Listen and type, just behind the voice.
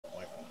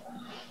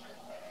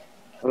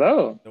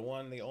Hello. The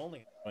one, the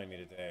only joining me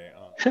today.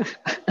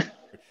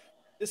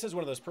 This is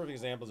one of those perfect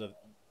examples of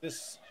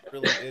this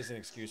really is an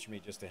excuse for me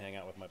just to hang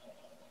out with my.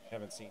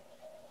 Haven't seen.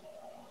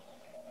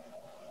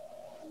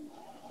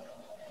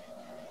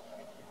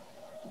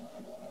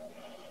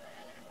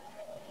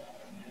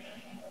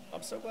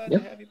 I'm so glad to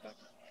Yep. have you back.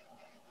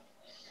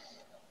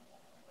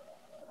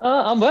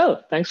 I'm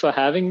well. Thanks for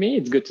having me.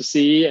 It's good to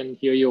see and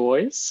hear your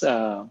voice.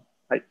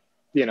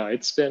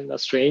 It's been a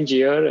strange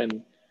year,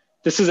 and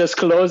this is as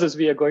close as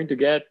we are going to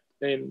get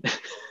in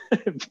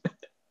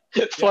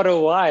Yeah, for a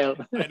while.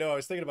 I know. I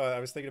was thinking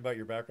about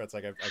your background. It's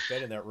like I've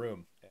been in that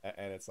room,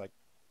 and it's like,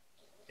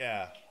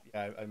 yeah,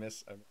 yeah. I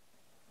miss.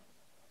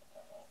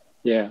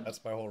 Yeah.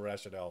 That's my whole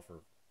rationale for.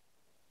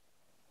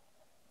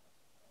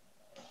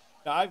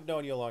 Now, I've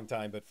known you a long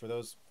time, but for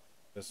those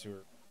of us who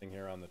are sitting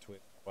here on the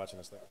Twitch watching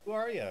this thing, who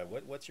are you?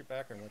 What's your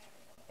background?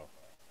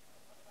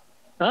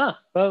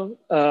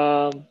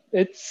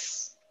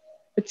 It's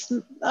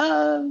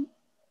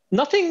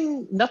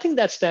nothing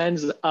that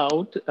stands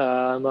out.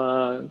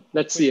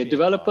 Let's see, Quit a being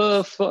developer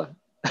modest. for.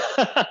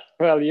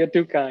 Well, you're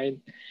too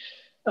kind.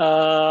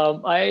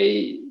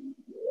 I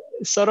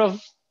sort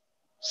of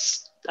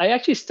I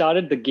actually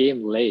started the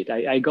game late.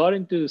 I got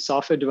into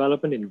software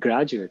development in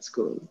graduate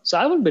school. So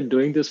I haven't been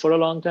doing this for a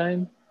long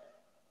time,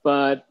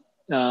 but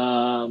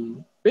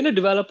been a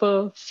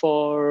developer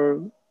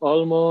for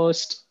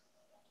almost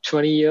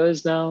 20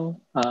 years now.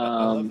 I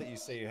love that you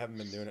say you haven't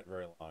been doing it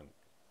very long.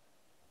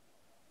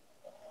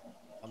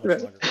 How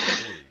much longer could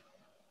it be?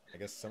 I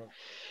guess some.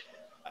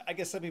 I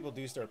guess some people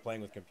do start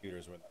playing with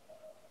computers when they're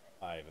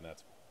 5, and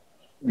that's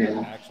Yeah.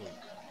 actually,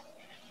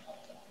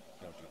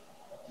 do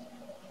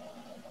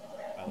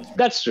mileage.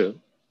 That's true.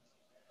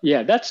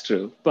 Yeah, that's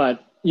true.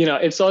 But,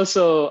 it's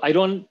also, I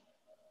don't,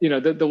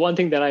 the one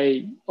thing that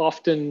I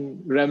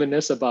often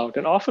reminisce about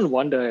and often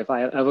wonder if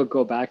I ever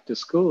go back to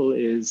school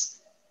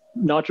is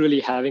not really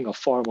having a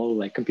formal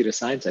like computer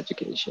science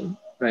education,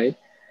 right?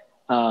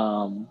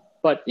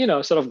 But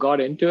sort of got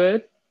into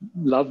it,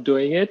 loved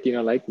doing it,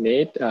 like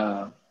Nate,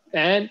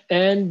 and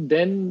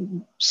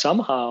then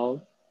somehow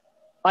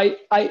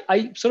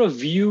I sort of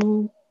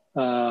view.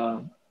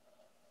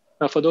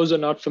 Now, for those who are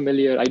not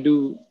familiar, I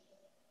do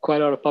quite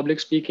a lot of public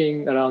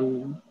speaking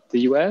around the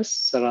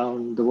US,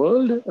 around the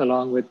world.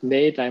 Along with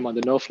Nate, I'm on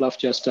the No Fluff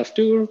Just Stuff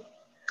tour.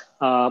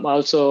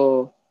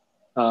 Also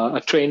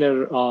a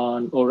trainer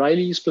on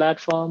O'Reilly's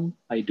platform.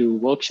 I do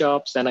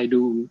workshops and I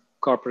do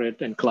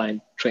corporate and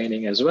client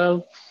training as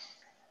well.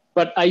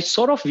 But I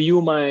sort of view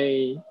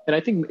and I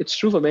think it's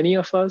true for many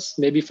of us,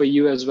 maybe for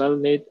you as well,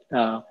 Nate.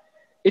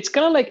 It's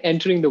kind of like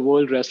entering the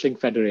World Wrestling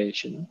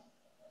Federation,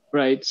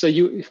 right?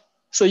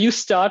 So you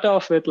start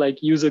off with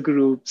like user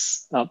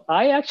groups.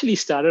 I actually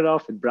started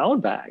off with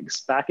brown bags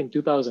back in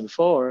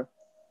 2004.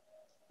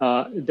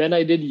 Then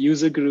I did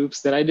user groups.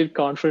 Then I did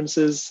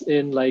conferences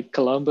in like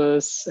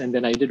Columbus, and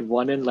then I did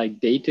one in like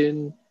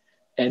Dayton,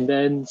 and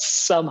then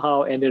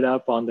somehow ended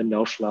up on the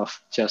No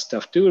Fluff Just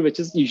Stuff tour, which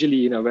is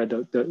usually where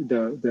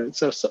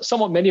so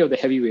somewhat many of the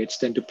heavyweights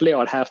tend to play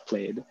or have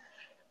played.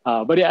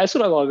 But yeah, that's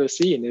what I've always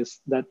seen is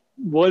that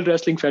World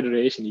Wrestling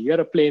Federation. You got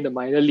to play in the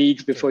minor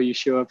leagues before Sure. you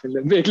show up in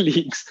the big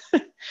leagues.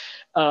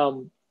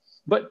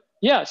 But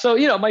yeah, so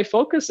my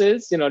focus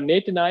is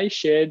Nate and I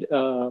shared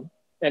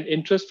an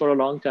interest for a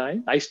long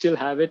time. I still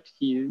have it.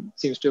 He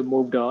seems to have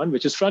moved on,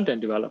 which is front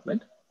end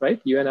development, right?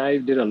 You and I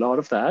did a lot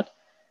of that.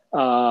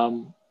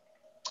 Um,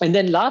 and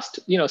then last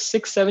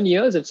 6 7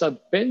 years it's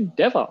been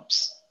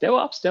DevOps,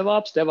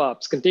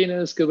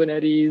 containers,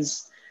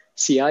 Kubernetes,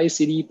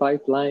 CI/CD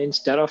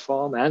pipelines,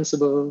 Terraform,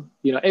 Ansible.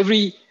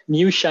 Every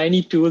new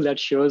shiny tool that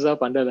shows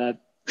up under that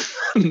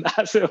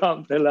massive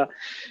umbrella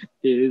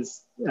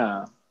is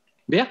yeah.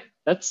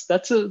 That's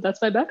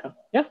my background.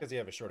 Yeah. Because you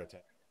have a short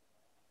attention.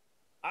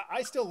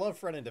 I still love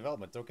front end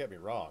development. Don't get me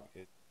wrong.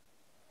 It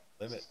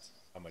limits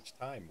how much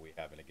time we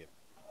have in a given.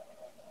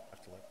 I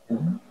have to let.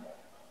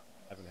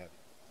 Haven't had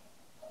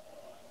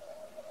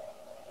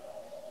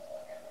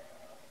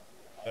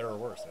better or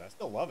worse, and I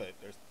still love it.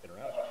 There's been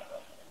around.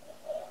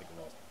 I think the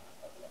most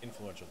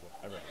influential book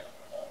I've ever read.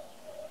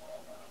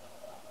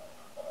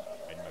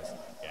 I was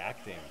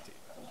reacting to.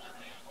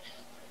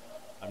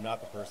 I'm not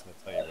the person to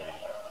tell you what you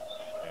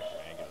react to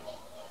Angular.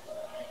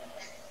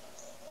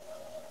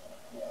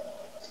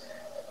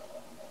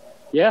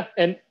 Yeah.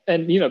 And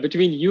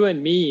between you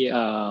and me,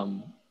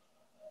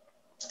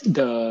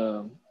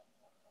 the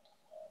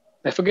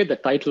I forget the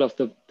title of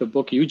the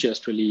book you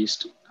just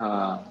released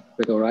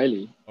with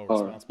O'Reilly, Oh,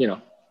 or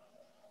responsible.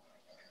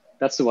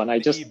 that's the one I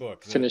The just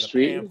ebook, the finished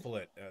reading.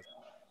 pamphlet.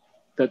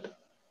 That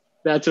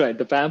that's right,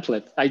 the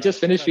pamphlet. I Trying to just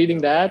finished trying to get reading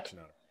a that. reaction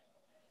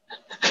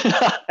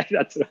out of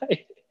That's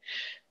right.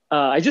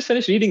 I just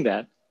finished reading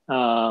that,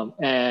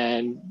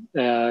 and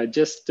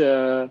just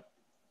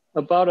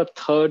about a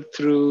third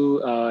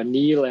through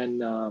Neil and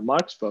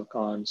Mark's book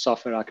on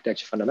software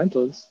architecture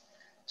fundamentals.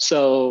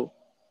 So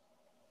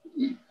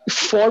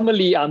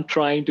formally, I'm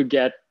trying to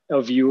get a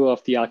view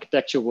of the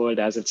architecture world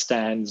as it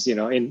stands,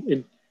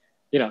 in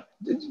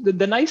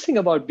the nice thing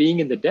about being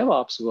in the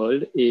DevOps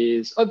world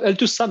is, well,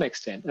 to some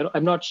extent,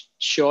 I'm not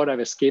sure I've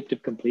escaped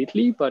it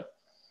completely, but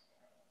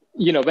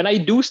when I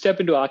do step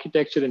into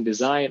architecture and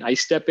design, I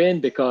step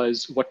in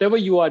because whatever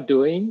you are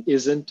doing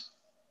isn't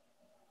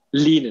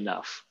lean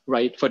enough,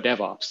 right, for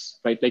DevOps,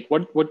 right? Like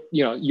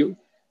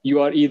you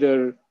are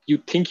either, you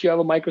think you have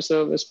a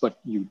microservice, but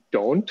you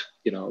don't,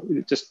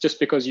 just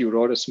because you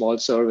wrote a small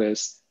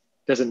service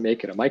doesn't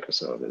make it a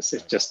microservice.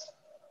 It's just,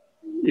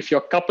 if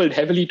you're coupled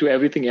heavily to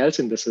everything else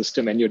in the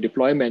system and your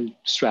deployment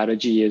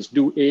strategy is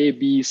do A,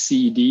 B,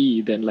 C,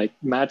 D, then like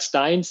Matt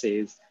Stein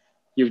says,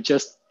 you've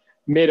just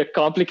made a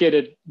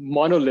complicated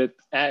monolith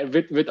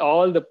with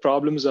all the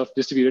problems of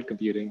distributed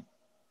computing.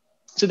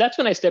 So that's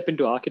when I step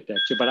into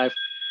architecture. But I've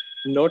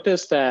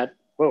noticed that,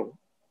 whoa,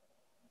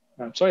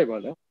 I'm sorry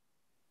about that.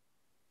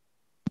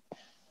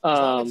 As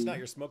long as it's not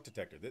your smoke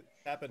detector. That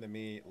happened to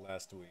me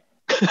last week.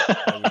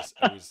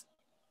 I was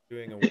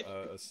doing a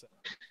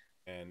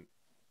and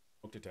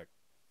smoke detector.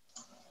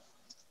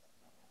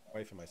 My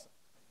wife and myself.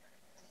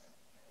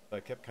 So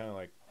I kept kind of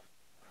like,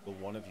 will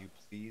one of you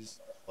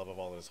please, love of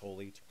all that is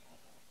holy?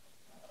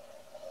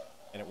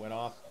 And it went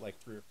off like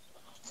 3 or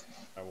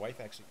 4. My wife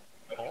actually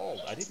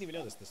called. I didn't even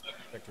know this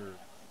detector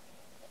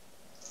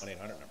 1-800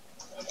 number.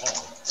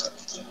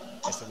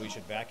 Called. I said we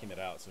should vacuum it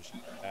out, so she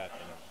did that.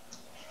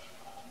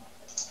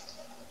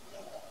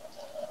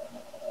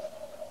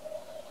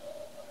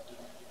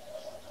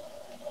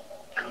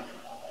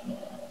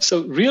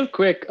 So real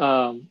quick,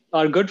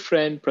 our good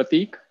friend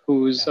Pratik,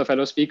 who's a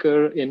fellow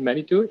speaker in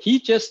Manitou, he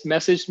just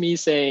messaged me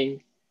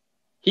saying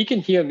he can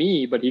hear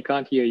me, but he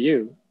can't hear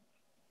you.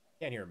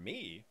 Can't hear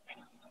me?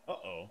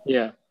 Uh-oh.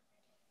 Yeah.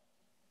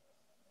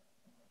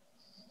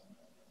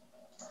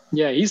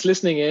 Yeah, he's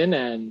listening in,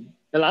 and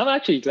well, I'm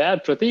actually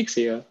glad Pratik's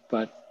here,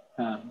 but...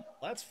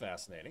 that's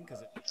fascinating,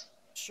 because it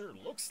sure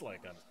looks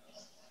like I'm...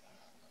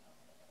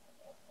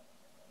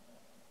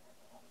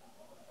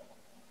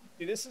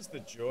 See, this is the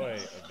joy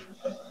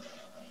of it.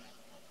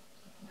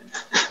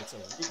 It's a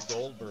Rube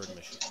Goldberg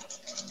machine.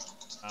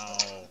 How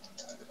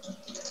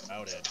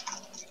outed.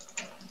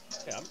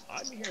 Yeah,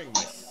 I'm hearing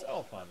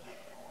myself on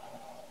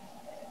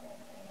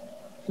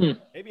that.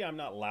 Maybe I'm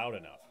not loud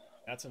enough.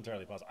 That's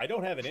entirely possible. I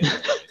don't have an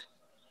interface.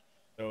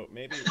 So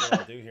maybe what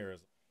I'll do here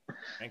is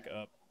crank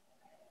up.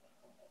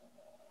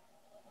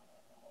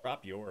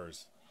 Drop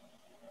yours.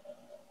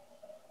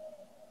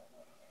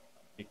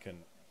 You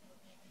can...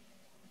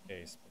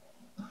 case.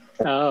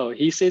 Oh,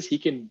 he says he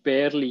can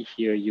barely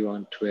hear you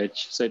on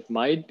Twitch, so it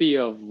might be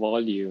a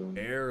volume.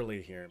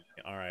 Barely hear me.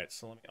 All right,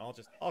 so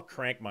I'll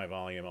crank my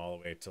volume all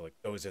the way till it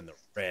goes in the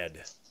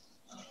red.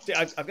 See,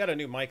 I've got a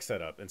new mic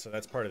set up, and so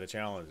that's part of the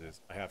challenge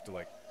is I have to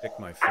like stick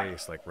my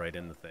face like right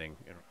in the thing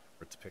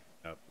for it to pick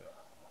it up.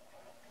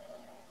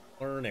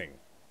 Learning.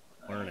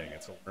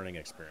 It's a learning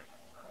experience.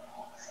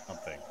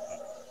 Something.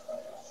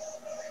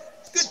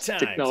 Good times.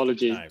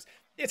 Technology. Good times.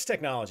 It's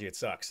technology. It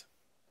sucks.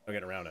 I'll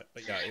get around it.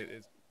 But yeah,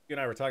 you and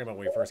I were talking about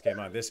when we first came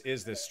on. This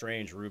is this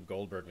strange Rube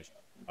Goldberg machine.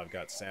 I've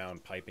got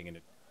sound piping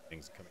into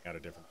things coming out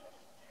of different.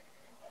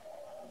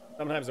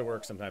 Sometimes it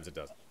works, sometimes it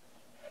doesn't.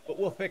 But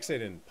we'll fix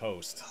it in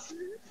post.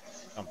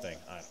 Something.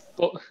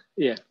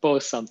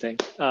 Post something.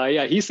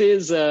 Yeah, he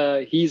says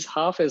he's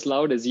half as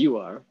loud as you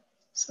are.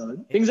 So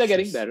things are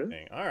getting better.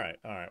 All right.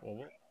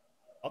 Well,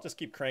 I'll just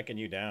keep cranking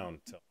you down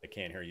till they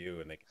can't hear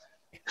you and they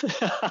can...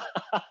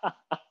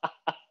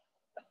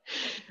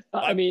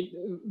 I mean,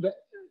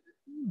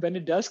 when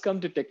it does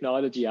come to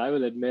technology, I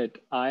will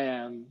admit I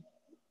am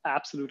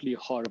absolutely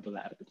horrible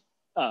at it.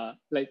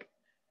 Like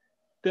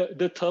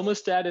the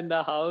thermostat in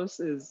the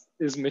house is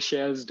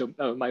Michelle's,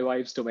 my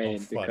wife's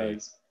domain,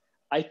 because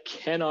I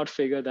cannot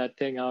figure that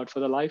thing out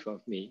for the life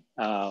of me.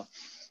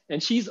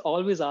 And she's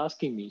always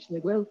asking me, she's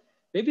like, well,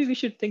 maybe we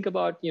should think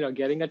about,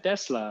 getting a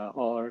Tesla,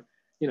 or,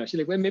 she's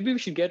like, well, maybe we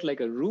should get like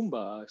a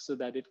Roomba so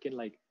that it can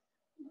like,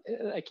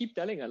 I keep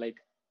telling her, like,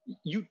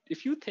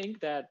 if you think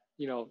that,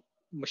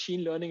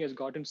 machine learning has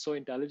gotten so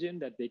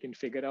intelligent that they can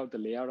figure out the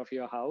layout of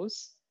your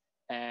house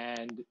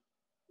and,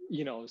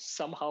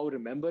 somehow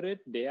remember it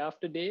day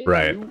after day,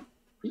 right?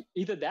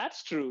 Either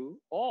that's true,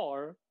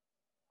 or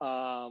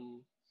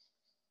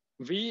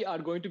we are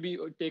going to be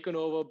taken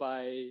over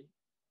by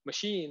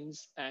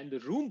machines and the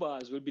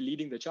Roombas will be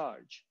leading the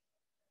charge,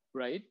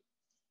 right?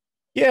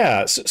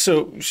 Yeah,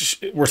 so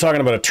we're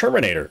talking about a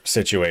Terminator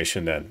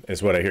situation then,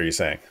 is what I hear you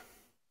saying.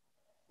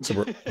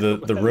 So the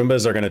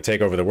Roombas are going to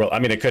take over the world. I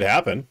mean, it could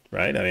happen,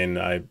 right? I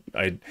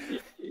mean,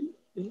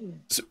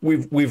 so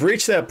we've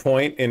reached that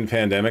point in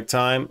pandemic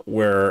time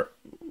where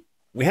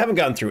we haven't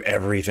gotten through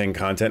everything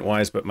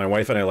content-wise, but my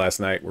wife and I last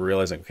night were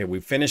realizing, okay, we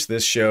finished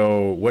this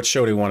show. What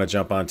show do we want to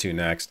jump onto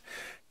next?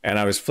 And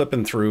I was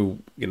flipping through,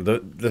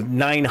 the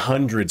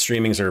 900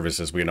 streaming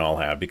services we all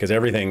have, because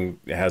everything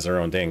has their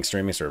own dang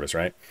streaming service,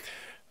 right?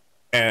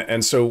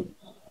 And so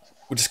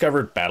we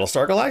discovered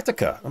Battlestar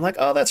Galactica. I'm like,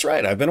 oh, that's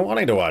right. I've been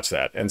wanting to watch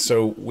that. And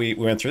so we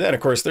went through that. Of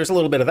course, there's a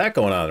little bit of that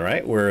going on,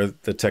 right? Where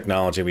the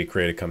technology we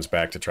created comes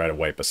back to try to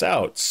wipe us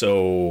out.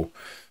 So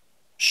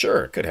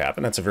Sure, it could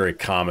happen. That's a very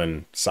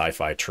common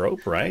sci-fi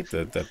trope, right?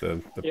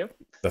 That Yep.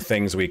 the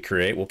things we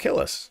create will kill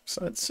us.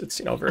 So it's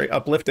very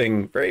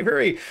uplifting,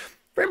 very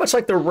much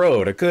like The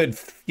Road, a good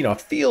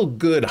feel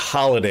good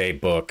holiday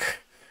book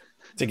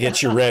to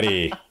get you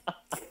ready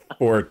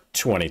for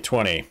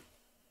 2020.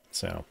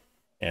 So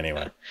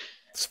anyway,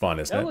 it's fun,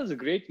 isn't That it? was a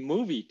great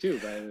movie too,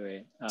 by the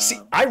way. See,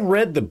 I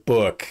read the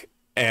book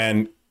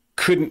and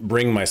couldn't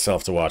bring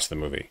myself to watch the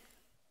movie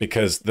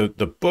because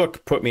the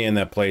book put me in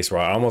that place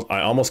where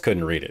I almost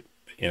couldn't read it.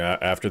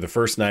 After the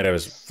first night I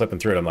was flipping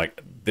through it, I'm like,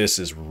 this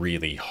is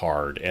really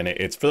hard. And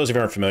it's, for those of you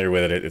who aren't familiar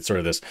with it, it's sort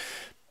of this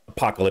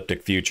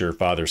apocalyptic future,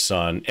 father,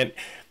 son. And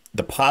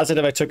the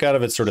positive I took out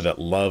of it, sort of that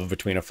love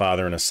between a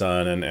father and a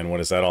son. And what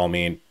does that all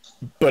mean?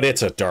 But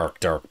it's a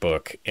dark, dark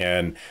book.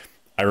 And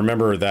I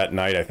remember that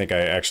night, I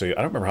don't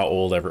remember how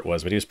old Everett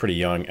was, but he was pretty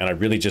young. And I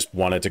really just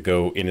wanted to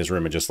go in his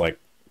room and just like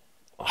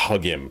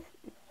hug him,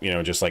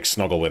 just like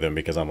snuggle with him,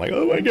 because I'm like,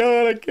 oh my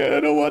God,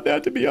 I don't want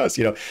that to be us.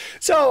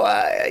 So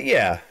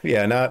yeah,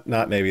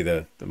 not maybe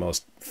the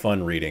most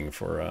fun reading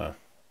for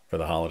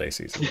the holiday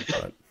season,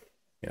 but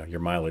your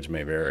mileage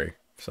may vary.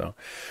 So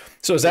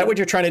is that what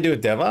you're trying to do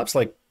with DevOps?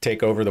 Like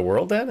take over the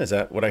world then? Is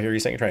that what I hear you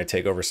saying? You're trying to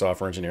take over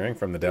software engineering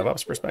from the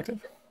DevOps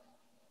perspective?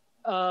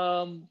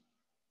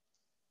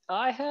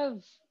 I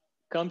have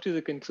come to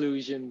the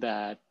conclusion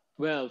that,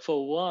 well,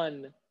 for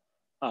one,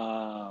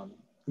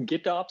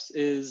 GitOps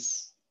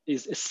is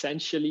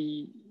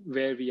essentially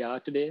where we are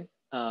today.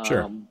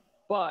 Sure.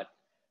 But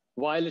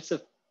while it's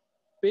a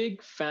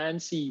big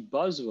fancy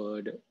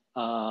buzzword,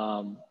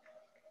 a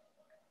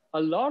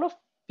lot of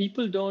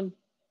people don't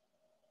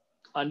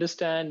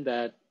understand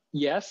that,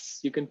 yes,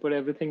 you can put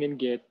everything in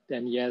Git,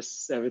 and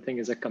yes, everything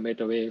is a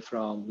commit away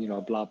from,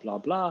 blah, blah,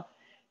 blah.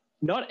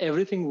 Not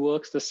everything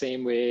works the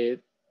same way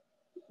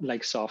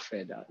like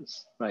software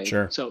does, right?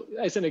 Sure. So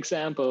as an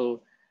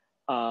example,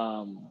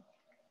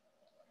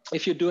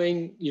 if you're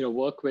doing,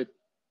 work with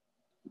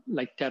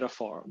like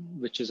Terraform,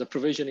 which is a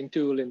provisioning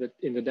tool in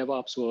the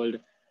DevOps world,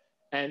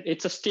 and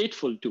it's a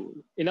stateful tool.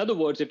 In other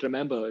words, it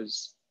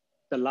remembers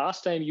the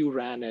last time you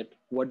ran it,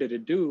 what did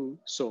it do?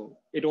 So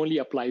it only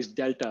applies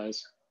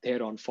deltas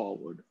there on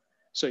forward.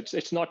 So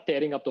it's not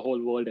tearing up the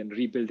whole world and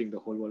rebuilding the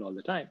whole world all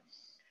the time.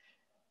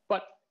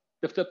 But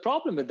the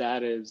problem with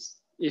that is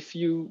if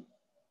you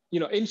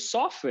in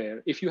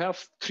software, if you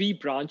have 3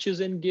 branches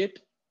in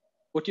Git,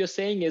 what you're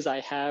saying is I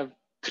have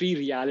 3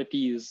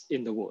 realities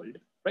in the world,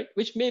 right?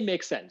 Which may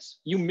make sense.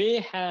 You may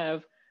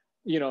have,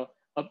 the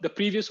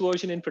previous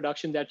version in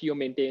production that you're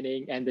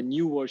maintaining and the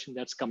new version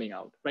that's coming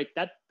out, right?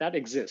 That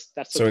exists.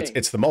 That's the thing.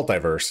 It's the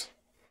multiverse.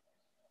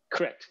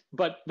 Correct.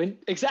 But when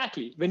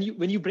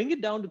you bring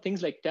it down to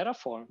things like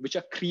Terraform, which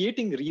are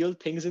creating real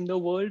things in the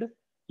world,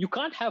 you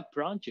can't have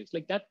branches.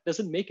 Like that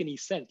doesn't make any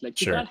sense.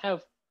 Like you Sure. can't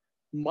have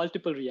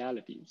multiple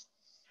realities.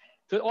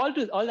 So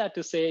all that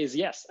to say is,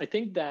 yes, I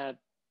think that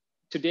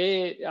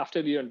today,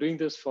 after doing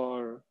this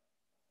for,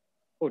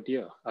 oh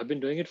dear, I've been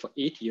doing it for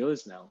 8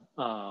 years now.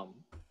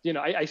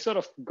 I sort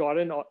of got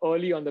in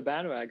early on the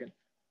bandwagon,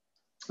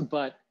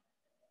 but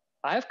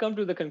I have come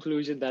to the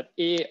conclusion that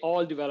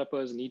all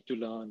developers need to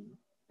learn,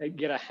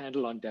 get a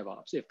handle on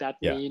DevOps. If that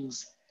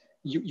means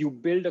you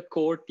build a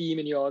core team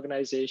in your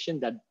organization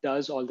that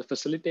does all the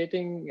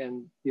facilitating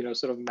and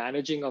sort of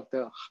managing of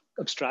the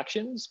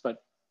abstractions,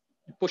 but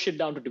push it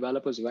down to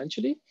developers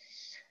eventually.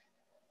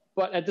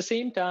 But at the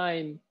same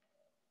time,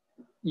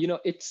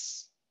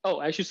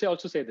 I should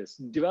also say this: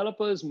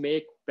 developers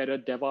make better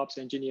DevOps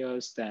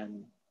engineers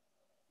than,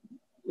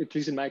 at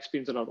least in my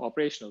experience, a lot of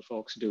operational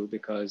folks do,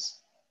 because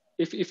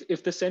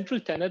if the central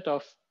tenet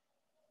of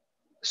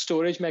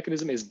storage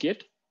mechanism is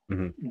Git,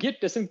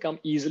 Git doesn't come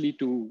easily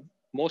to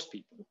most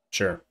people.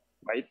 Sure.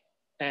 Right.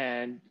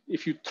 And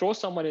if you throw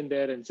someone in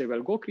there and say,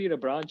 well, go create a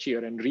branch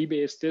here and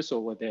rebase this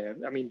over there,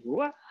 I mean,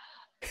 what?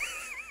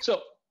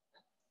 So,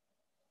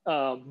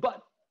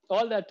 but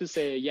all that to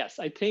say, yes,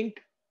 I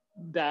think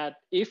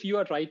that if you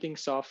are writing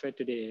software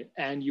today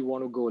and you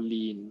want to go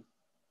lean,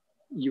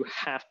 you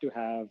have to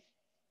have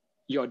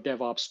your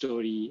DevOps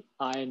story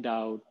ironed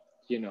out,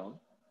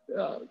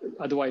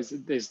 otherwise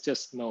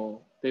there's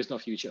no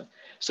future.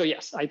 So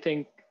yes, I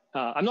think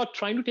I'm not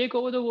trying to take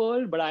over the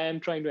world, but I am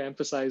trying to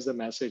emphasize the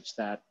message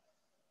that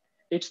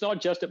it's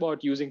not just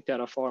about using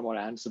Terraform or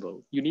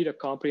Ansible. You need a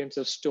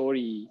comprehensive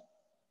story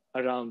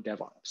around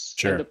DevOps.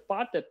 Sure. And the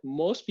part that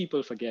most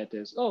people forget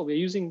is, we're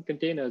using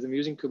containers, I'm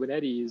using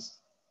Kubernetes.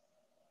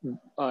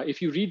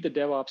 If you read the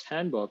DevOps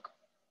handbook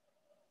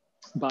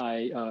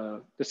by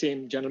the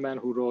same gentleman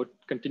who wrote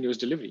Continuous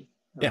Delivery,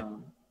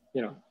 and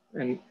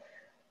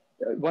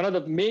one of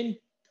the main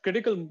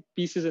critical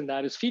pieces in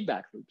that is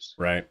feedback loops.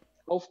 Right.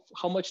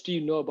 How much do you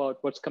know about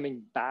what's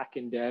coming back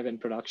in dev and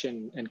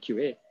production and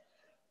QA?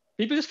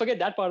 People just forget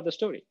that part of the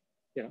story.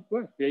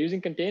 We're using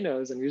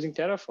containers and using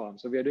Terraform,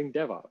 so we are doing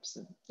DevOps.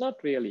 And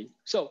not really.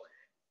 So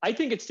I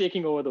think it's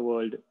taking over the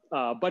world,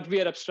 but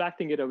we are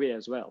abstracting it away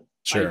as well.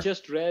 Sure. I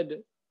just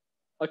read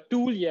a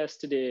tool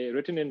yesterday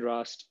written in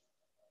Rust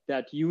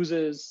that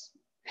uses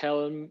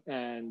Helm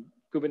and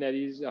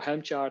Kubernetes,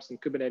 Helm charts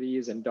and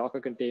Kubernetes and Docker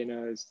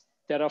containers,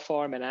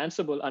 Terraform and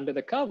Ansible under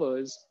the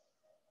covers,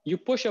 you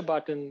push a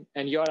button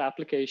and your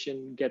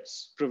application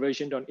gets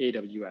provisioned on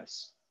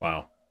AWS.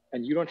 Wow.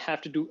 And you don't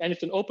have to do, and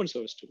it's an open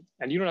source tool,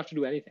 and you don't have to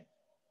do anything.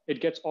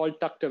 It gets all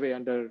tucked away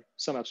under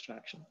some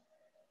abstraction.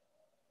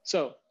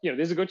 So,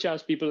 there's a good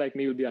chance people like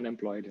me will be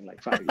unemployed in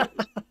like 5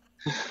 years.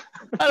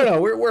 I don't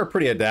know. We're a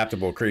pretty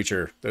adaptable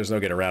creature. There's no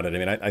getting around it. I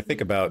mean, I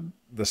think about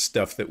the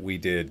stuff that we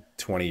did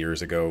 20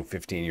 years ago,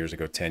 15 years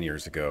ago, 10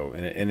 years ago,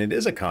 and it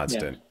is a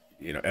constant,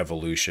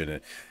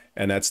 evolution.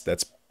 And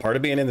that's part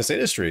of being in this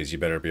industry is you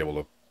better be able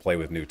to play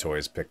with new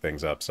toys, pick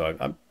things up. So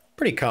I'm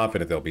pretty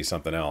confident there'll be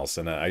something else.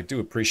 And I do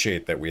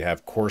appreciate that we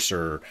have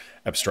coarser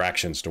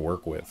abstractions to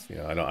work with.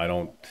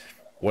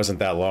 Wasn't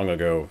that long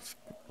ago,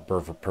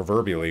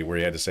 proverbially, where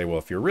you had to say, well,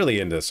 if you're really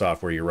into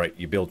software,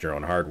 you build your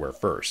own hardware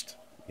first.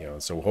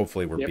 So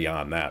hopefully we're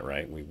beyond that,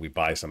 right? We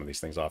buy some of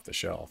these things off the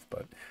shelf,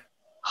 but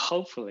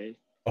hopefully.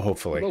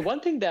 But one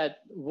thing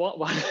that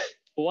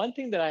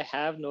I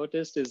have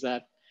noticed is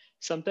that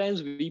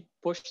sometimes we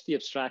push the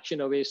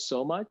abstraction away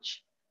so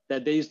much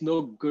that there is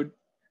no good.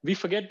 We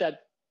forget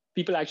that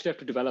people actually have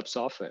to develop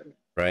software.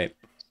 Right.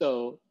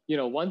 So,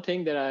 one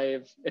thing that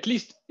I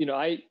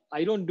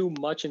don't do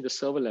much in the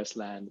serverless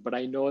land, but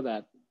I know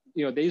that,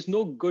 there is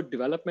no good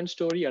development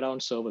story around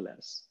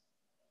serverless.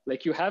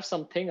 Like you have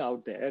something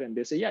out there and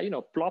they say,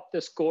 plop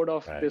this code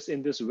of this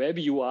in this web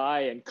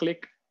UI and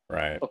click.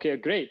 Right. Okay,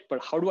 great.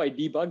 But how do I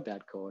debug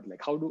that code? Like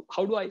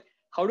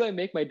how do I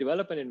make my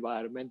development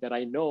environment that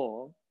I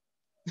know?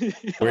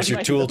 Where's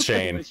your tool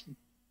chain?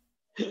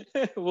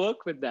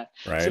 Work with that.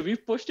 Right. So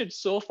we've pushed it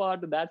so far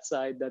to that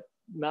side that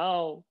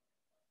now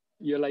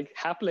you're like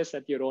hapless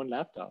at your own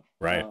laptop.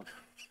 Right.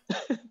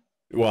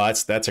 Well,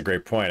 that's a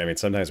great point. I mean,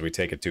 sometimes we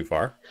take it too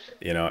far,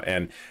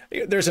 and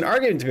there's an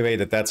argument to be made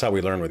that that's how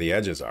we learn where the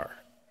edges are.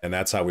 And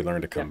that's how we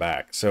learn to come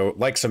back. So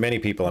like so many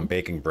people, I'm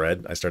baking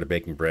bread. I started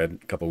baking bread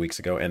a couple of weeks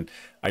ago, and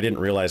I didn't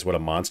realize what a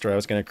monster I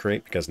was going to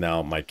create because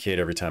now my kid,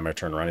 every time I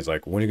turn around, he's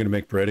like, when are you going to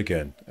make bread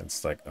again? And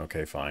it's like,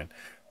 okay, fine.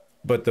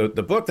 But the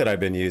book that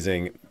I've been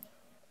using,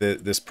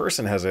 this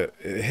person has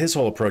his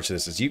whole approach to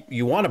this is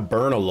you want to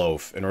burn a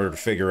loaf in order to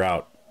figure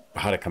out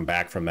how to come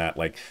back from that.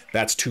 Like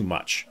that's too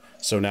much.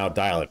 So now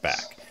dial it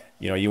back.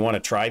 You want to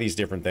try these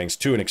different things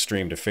to an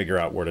extreme to figure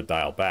out where to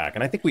dial back.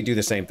 And I think we do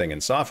the same thing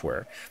in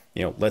software.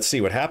 Let's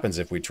see what happens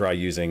if we try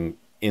using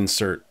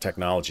insert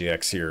technology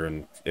X here.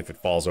 And if it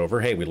falls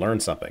over, hey, we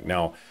learned something.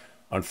 Now,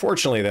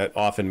 unfortunately, that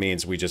often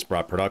means we just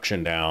brought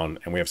production down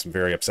and we have some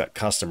very upset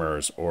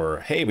customers, or,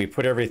 hey, we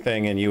put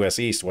everything in US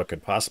East. What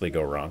could possibly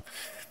go wrong?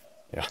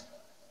 Yeah.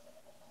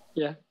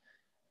 Yeah.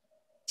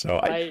 So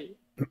I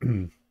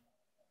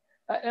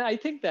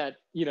think that,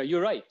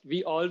 you're right.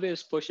 We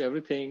always push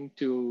everything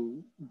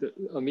to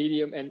a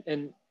medium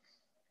and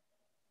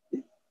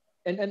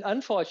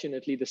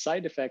unfortunately, the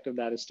side effect of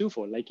that is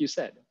twofold. Like you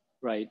said,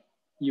 right?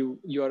 You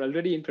are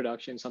already in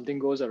production, something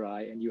goes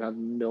awry and you have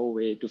no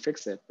way to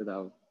fix it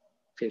without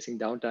facing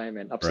downtime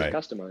and upset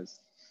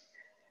customers.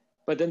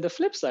 But then the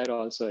flip side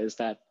also is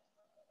that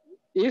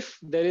if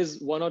there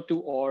is one or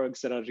two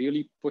orgs that are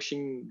really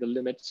pushing the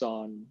limits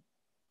on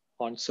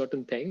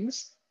certain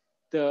things,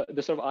 the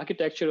sort of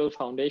architectural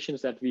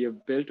foundations that we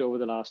have built over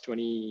the last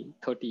 20,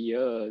 30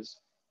 years,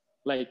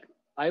 like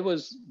I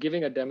was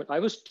giving a demo, I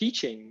was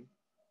teaching,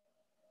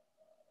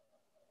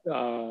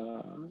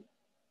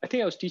 I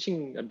think I was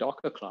teaching a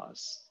Docker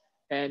class,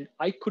 and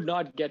I could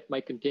not get my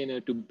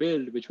container to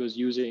build, which was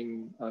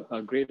using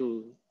the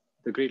Gradle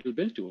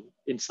build tool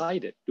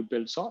inside it to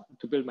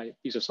build my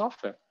piece of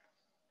software.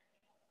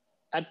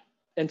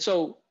 And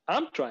so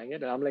I'm trying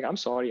it and I'm like, I'm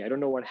sorry, I don't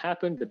know what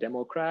happened. The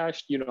demo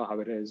crashed. You know how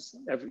it is.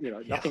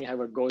 Nothing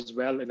ever goes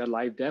well in a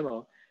live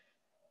demo.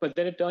 But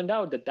then it turned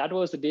out that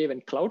was the day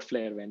when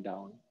Cloudflare went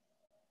down.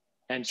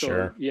 And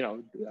so,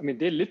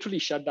 they literally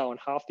shut down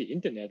half the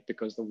internet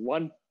because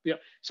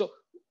so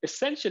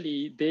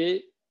essentially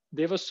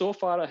they were so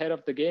far ahead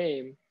of the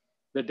game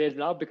that they've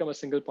now become a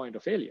single point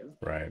of failure.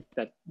 Right.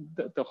 That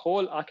the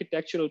whole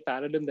architectural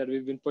paradigm that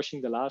we've been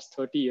pushing the last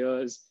 30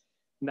 years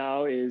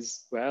now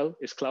is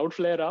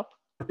Cloudflare up?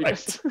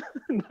 Because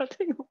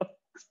nothing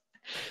works.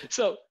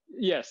 So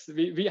yes,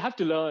 we have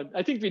to learn.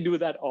 I think we do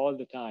that all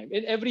the time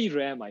in every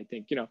realm. I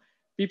think,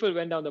 people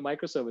went down the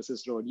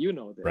microservices road.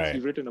 This. Right.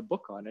 You've written a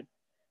book on it.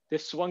 They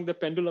swung the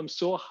pendulum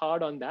so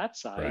hard on that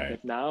side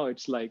that now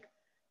it's like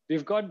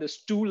we've got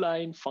this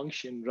 2-line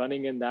function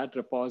running in that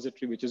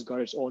repository, which has got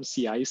its own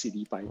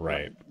CI/CD pipeline.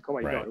 Right. Oh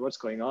my God, what's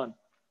going on?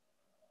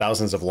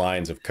 Thousands of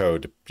lines of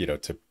code,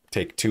 to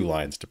take 2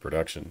 lines to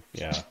production.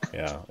 Yeah.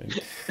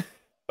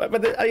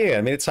 But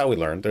it's how we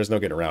learn. There's no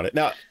getting around it.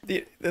 Now,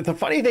 the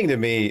funny thing to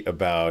me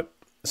about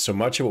so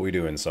much of what we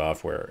do in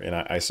software, and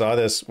I saw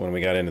this when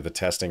we got into the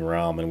testing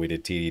realm and we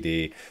did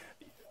TDD,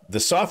 the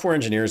software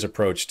engineer's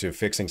approach to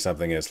fixing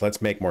something is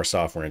let's make more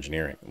software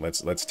engineering.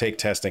 Let's take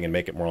testing and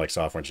make it more like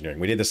software engineering.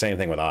 We did the same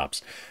thing with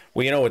ops.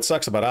 Well, what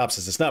sucks about ops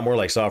is it's not more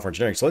like software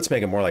engineering, so let's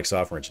make it more like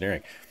software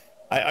engineering.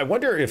 I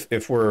wonder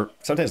if we're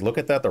sometimes look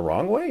at that the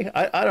wrong way.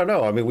 I don't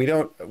know. I mean, we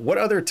don't. What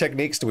other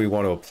techniques do we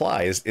want to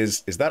apply?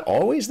 Is that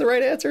always the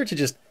right answer to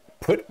just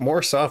put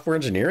more software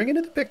engineering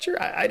into the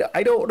picture?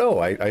 I don't know.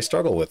 I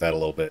struggle with that a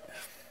little bit.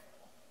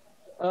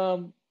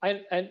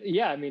 And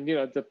yeah, I mean,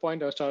 the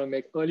point I was trying to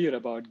make earlier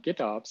about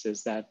GitOps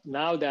is that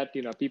now that,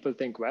 people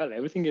think, well,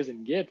 everything is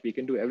in Git, we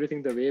can do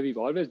everything the way we've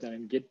always done,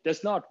 and Git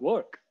does not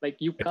work. Like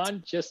you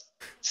can't just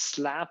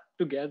slap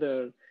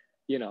together,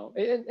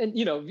 and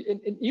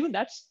even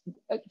that's,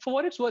 for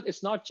what it's worth,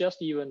 it's not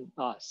just even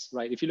us,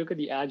 right? If you look at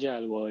the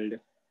agile world,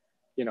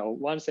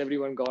 once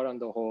everyone got on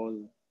the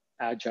whole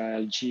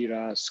agile,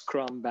 Jira,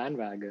 Scrum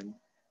bandwagon,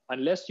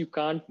 unless you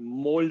can't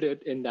mold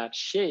it in that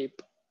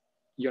shape,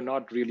 you're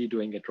not really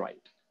doing it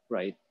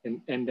right?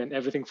 And then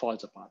everything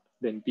falls apart.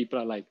 Then people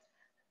are like,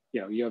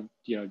 you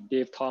have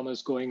Dave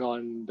Thomas going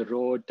on the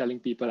road telling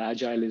people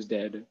agile is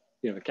dead,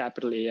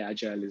 capital A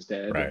agile is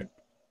dead. Right.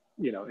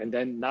 And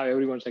then now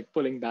everyone's like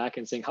pulling back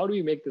and saying, how do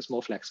we make this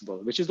more flexible?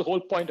 Which is the whole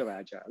point of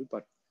agile,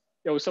 but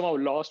it was somehow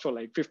lost for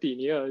like 15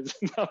 years.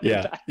 Now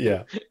Yeah.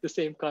 Yeah. the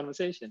same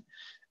conversation.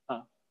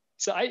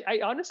 So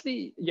I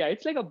honestly,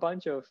 it's like a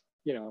bunch of,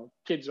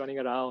 kids running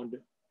around,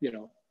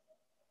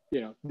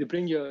 they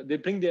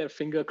bring their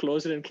finger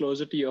closer and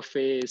closer to your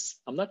face.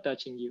 I'm not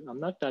touching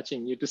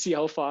you to see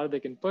how far they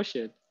can push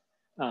it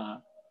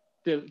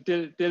till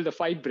the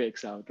fight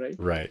breaks out,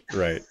 right?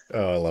 Right.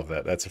 Oh, I love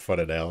that. That's a fun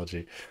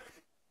analogy.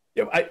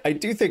 Yeah, I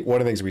do think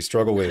one of the things we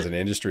struggle with as an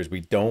industry is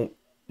we don't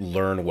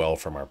learn well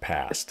from our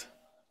past.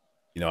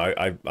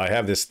 I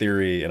have this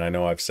theory, and I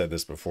know I've said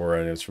this before,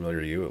 and it's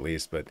familiar to you at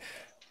least, but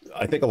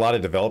I think a lot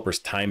of developers'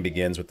 time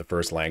begins with the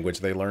first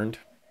language they learned,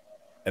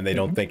 and they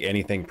don't think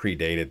anything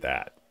predated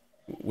that,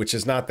 which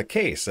is not the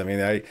case. I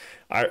mean,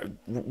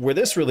 where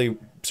this really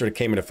sort of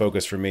came into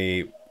focus for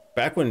me,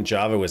 back when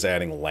Java was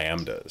adding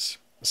lambdas,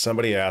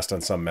 somebody asked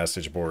on some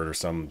message board or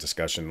some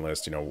discussion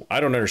list, I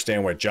don't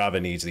understand why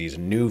Java needs these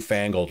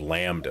newfangled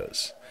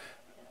lambdas.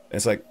 And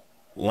it's like,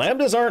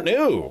 lambdas aren't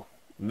new.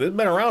 They've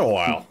been around a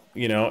while,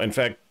 in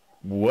fact,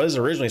 was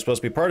originally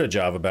supposed to be part of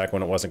Java back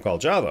when it wasn't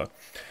called Java.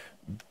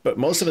 But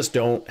most of us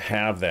don't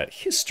have that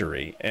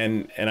history.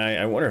 And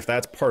I wonder if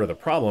that's part of the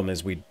problem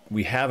is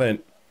we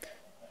haven't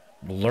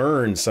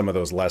learned some of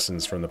those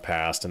lessons from the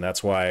past. And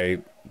that's why,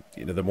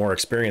 the more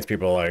experienced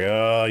people are like,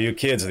 oh, you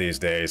kids these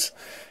days,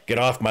 get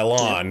off my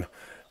lawn.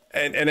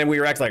 And then we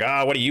act like,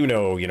 what do you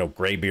know,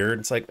 graybeard.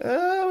 It's like,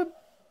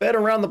 been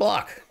around the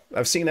block.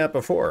 I've seen that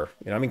before.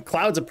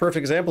 Cloud's a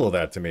perfect example of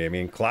that to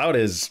me. Cloud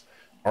is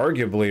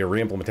arguably a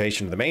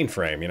reimplementation of the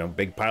mainframe,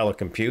 big pile of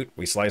compute.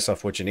 We slice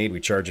off what you need.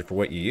 We charge it for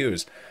what you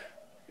use.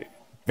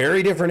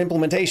 Very different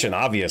implementation,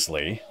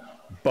 obviously,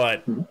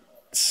 but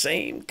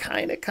same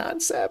kind of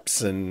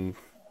concepts. And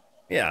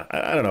yeah,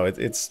 I don't know.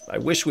 I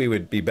wish we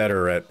would be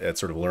better at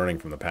sort of learning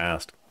from the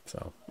past.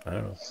 So I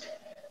don't know.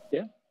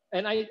 Yeah.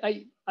 And I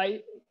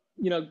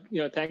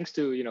thanks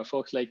to,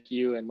 folks like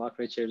you and Mark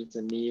Richards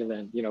and Neil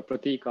and,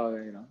 Pratik,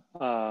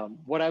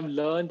 what I've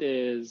learned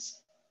is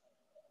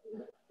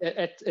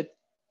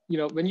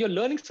when you're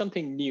learning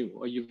something new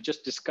or you've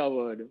just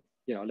discovered,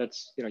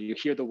 you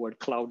hear the word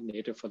cloud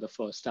native for the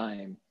first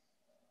time.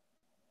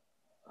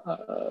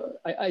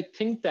 I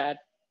think that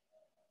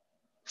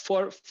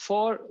for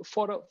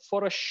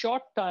a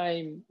short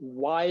time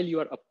while you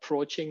are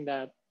approaching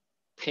that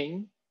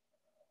thing,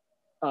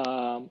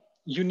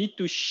 you need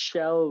to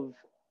shelve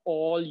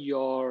all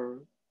your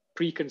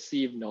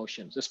preconceived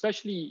notions,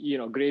 especially,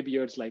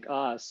 graybeards like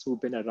us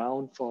who've been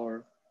around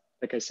for,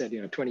 like I said,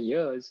 20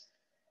 years.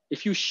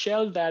 If you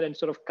shelve that and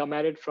sort of come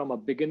at it from a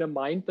beginner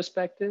mind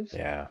perspective,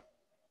 yeah,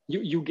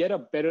 you get a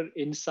better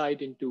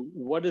insight into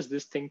what is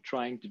this thing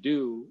trying to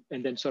do,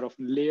 and then sort of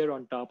layer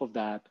on top of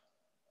that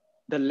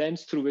the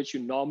lens through which you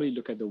normally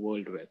look at the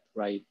world with,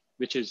 right?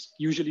 Which is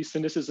usually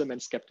cynicism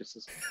and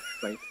skepticism,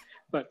 right?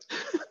 But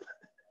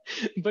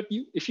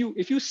if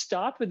you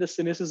start with the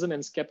cynicism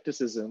and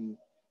skepticism,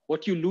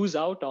 what you lose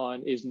out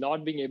on is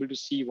not being able to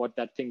see what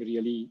that thing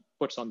really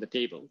puts on the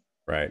table,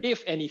 right?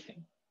 If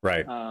anything,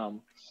 right?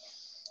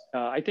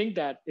 I think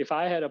that if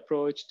I had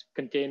approached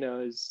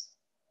containers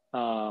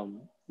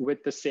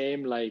with the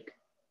same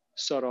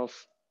sort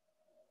of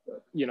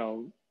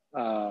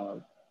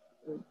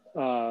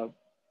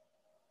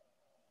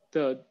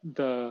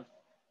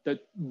the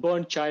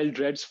burnt child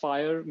dreads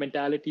fire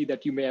mentality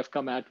that you may have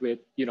come at with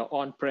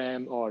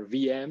on-prem or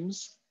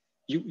VMs,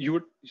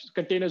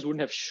 containers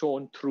wouldn't have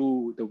shown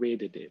through the way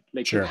they did.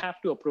 Sure. You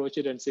have to approach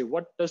it and say,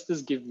 what does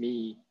this give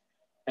me?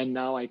 And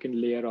now I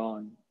can layer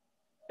on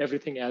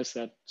everything else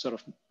that sort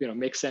of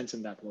makes sense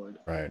in that world.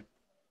 Right.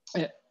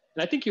 And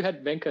I think you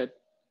had Venkat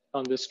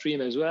on the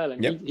stream as well,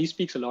 and he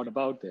speaks a lot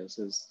about this.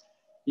 Is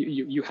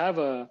you have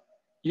a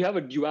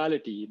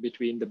duality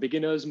between the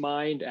beginner's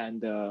mind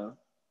and the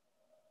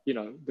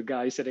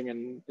guy sitting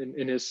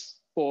in his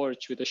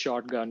porch with a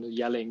shotgun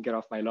yelling, "Get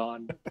off my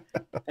lawn!"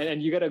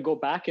 and you got to go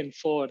back and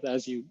forth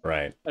as you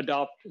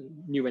adopt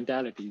new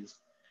mentalities.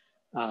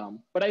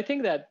 But I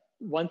think that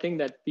one thing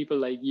that people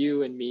like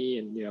you and me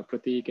and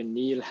Pratik and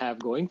Neil have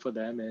going for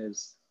them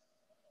is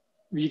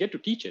we get to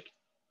teach it,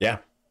 Yeah.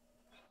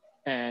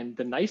 And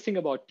the nice thing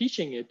about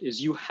teaching it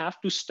is you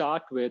have to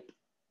start with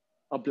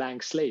a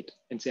blank slate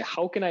and say,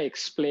 how can I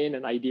explain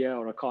an idea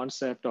or a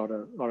concept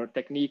or a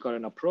technique or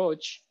an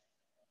approach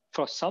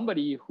for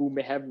somebody who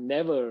may have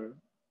never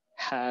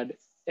had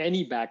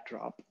any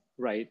backdrop,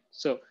 right?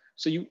 So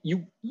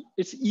you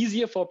it's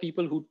easier for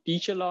people who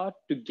teach a lot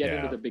to get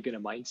into Yeah. the beginner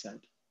mindset.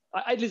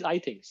 At least I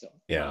think so.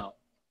 Yeah.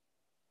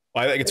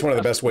 Well, I think it's one of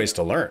the best ways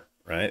to learn,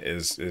 right?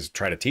 Is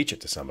try to teach it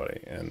to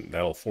somebody, and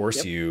that'll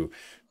force you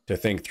to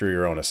think through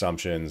your own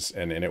assumptions,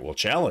 and it will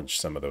challenge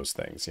some of those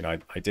things. You know,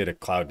 I did a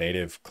cloud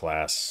native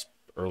class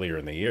earlier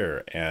in the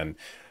year, and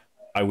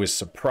I was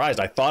surprised.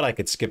 I thought I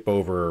could skip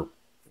over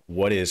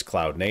what is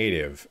cloud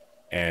native,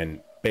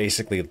 and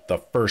basically the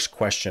first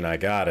question I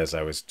got as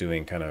I was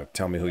doing kind of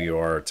tell me who you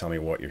are, tell me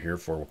what you're here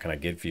for, what can I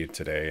get for you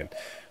today, and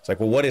it's like,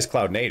 well, what is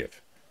cloud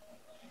native?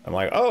 I'm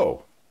like,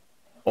 oh,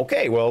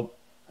 okay, well,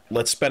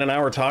 let's spend an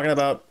hour talking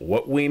about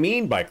what we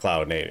mean by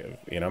cloud native.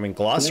 You know, I mean,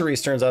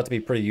 glossaries turns out to be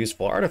pretty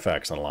useful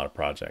artifacts on a lot of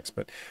projects,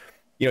 but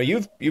you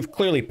know, you've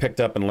clearly picked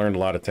up and learned a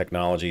lot of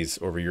technologies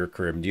over your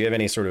career. Do you have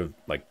any sort of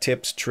like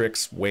tips,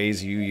 tricks,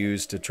 ways you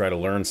use to try to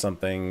learn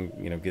something,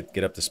 you know,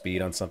 get up to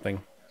speed on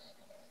something?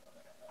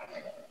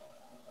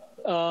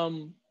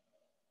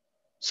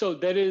 So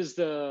there is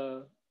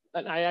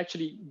and I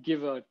actually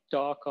give a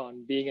talk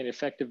on being an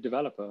effective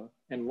developer.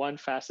 And one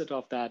facet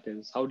of that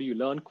is how do you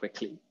learn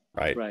quickly,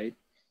 Right. right?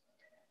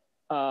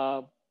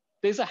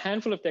 There's a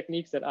handful of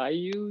techniques that I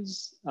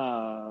use.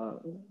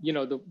 You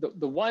know,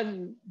 the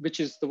one which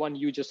is the one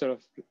you just sort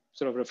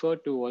of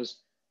referred to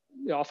was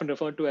often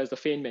referred to as the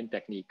Feynman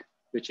technique,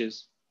 which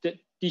is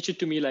teach it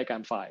to me like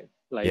I'm five,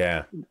 like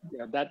Yeah.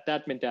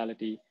 that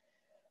mentality.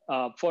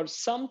 For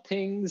some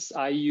things,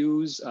 I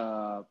use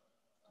a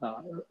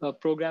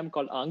program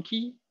called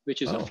Anki,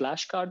 which is a Oh.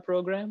 flashcard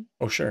program.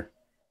 Oh, sure.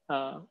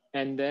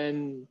 And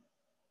then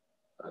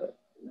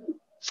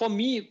for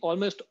me,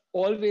 almost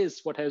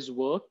always what has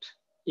worked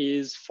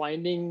is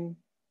finding,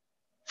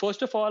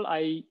 first of all,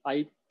 I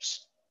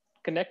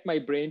connect my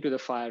brain to the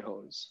fire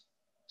hose.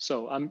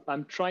 So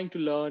I'm trying to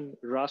learn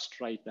Rust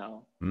right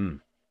now.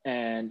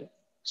 And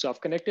so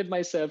I've connected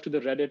myself to the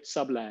Reddit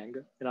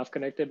sublang, and I've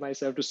connected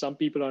myself to some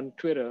people on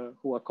Twitter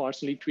who are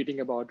constantly tweeting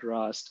about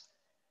Rust.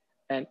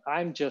 And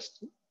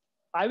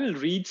I will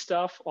read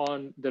stuff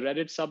on the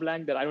Reddit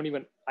sublang that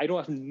I don't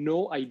have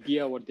no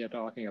idea what they're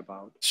talking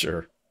about.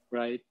 Sure.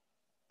 Right.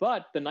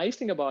 But the nice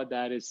thing about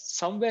that is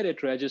somewhere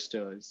it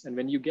registers. And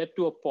when you get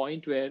to a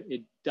point where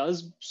it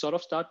does sort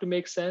of start to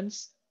make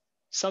sense,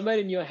 somewhere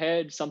in your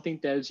head, something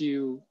tells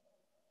you,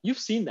 you've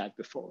seen that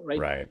before, right?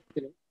 Right.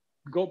 You know,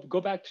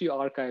 go back through your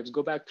archives,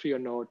 go back through your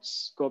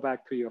notes, go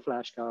back through your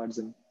flashcards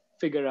and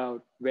figure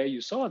out where you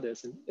saw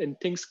this, and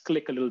things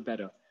click a little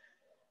better.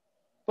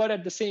 But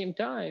at the same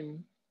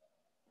time,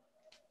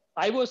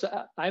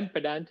 I'm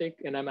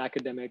pedantic and I'm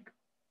academic.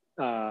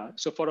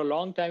 So for a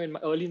long time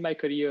early in my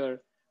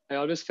career, I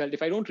always felt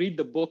if I don't read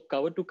the book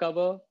cover to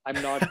cover, I'm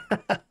not,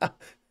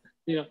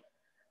 you know.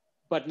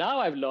 But now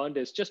I've learned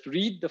is just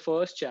read the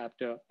first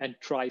chapter and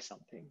try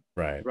something.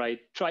 Right. Right.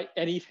 Try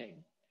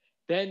anything.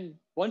 Then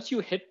once you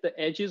hit the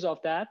edges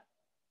of that,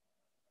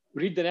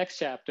 read the next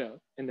chapter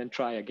and then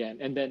try again.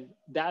 And then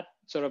that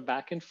sort of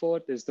back and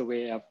forth is the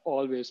way I've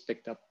always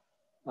picked up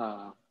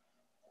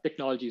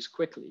technologies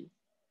quickly.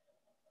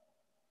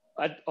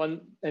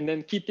 And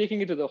then keep taking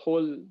it to the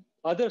whole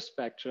other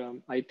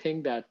spectrum. I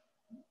think that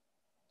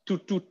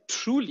to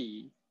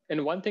truly,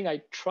 and one thing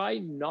I try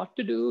not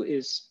to do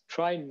is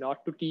try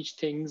not to teach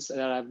things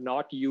that I've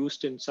not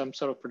used in some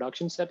sort of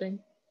production setting,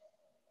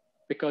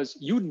 because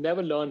you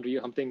never learn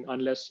something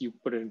unless you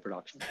put it in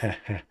production.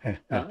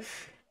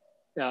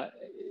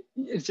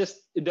 It's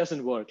just, it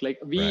doesn't work. Like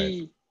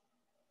Right.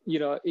 you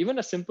know, even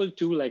a simple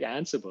tool like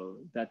Ansible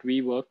that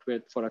we worked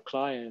with for a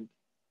client,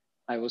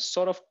 I was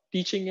sort of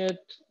teaching it,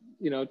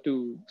 you know,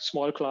 to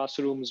small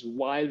classrooms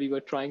while we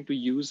were trying to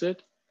use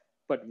it.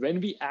 But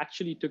when we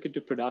actually took it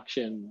to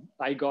production,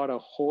 I got a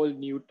whole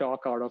new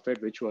talk out of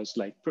it, which was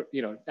like,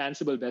 you know,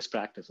 Ansible best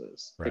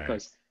practices, Right.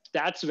 because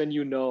that's when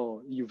you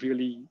know you've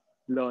really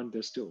learned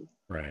this tool.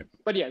 Right.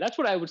 But yeah, that's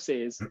what I would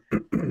say is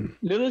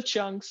little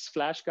chunks,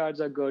 flashcards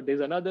are good.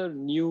 There's another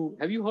new,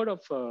 have you heard of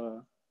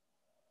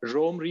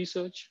Rome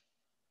research?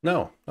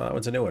 No, that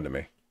one's a new one to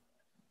me.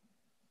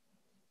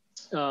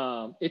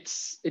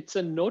 It's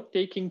a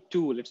note-taking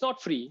tool. It's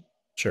not free,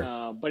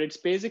 Sure. but it's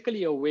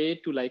basically a way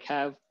to like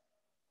have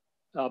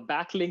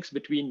backlinks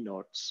between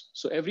notes.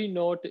 So every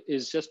note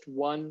is just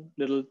one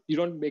little. You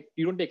don't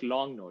take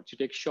long notes. You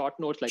take short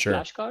notes like Sure.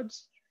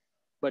 flashcards,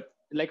 but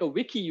like a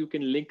wiki, you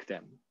can link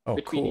them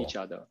between cool. each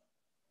other,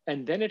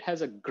 and then it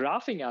has a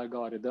graphing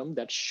algorithm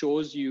that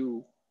shows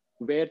you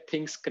where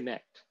things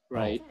connect.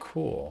 Right. Oh,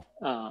 cool.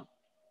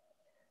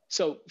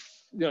 So,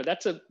 you know,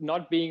 that's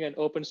not being an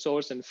open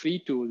source and free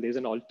tool. There's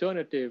an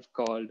alternative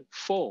called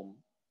Foam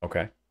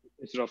Okay.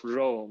 instead of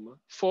Rome.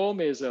 Foam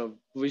is a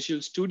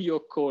Visual Studio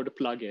Code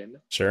plugin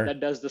Sure.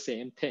 that does the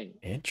same thing.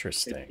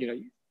 Interesting. You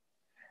know,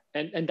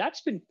 and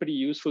that's been pretty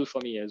useful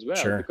for me as well,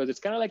 Sure. because it's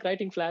kind of like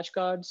writing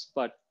flashcards,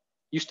 but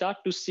you start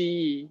to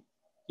see,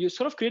 you're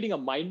sort of creating a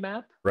mind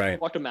map Right.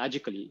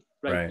 automatically,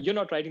 right? Right. You're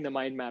not writing the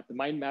mind map. The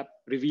mind map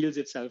reveals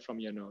itself from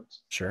your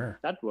nodes. Sure.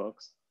 That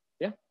works.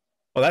 Yeah.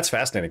 Well, that's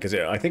fascinating because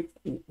I think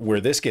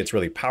where this gets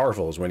really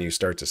powerful is when you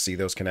start to see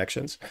those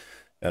connections.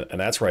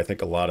 And that's where I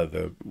think a lot of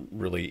the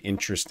really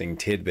interesting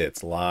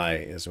tidbits lie,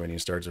 is when you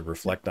start to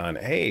reflect on,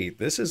 hey,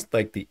 this is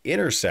like the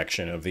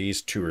intersection of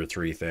these two or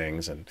three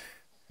things. And,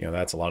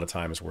 that's a lot of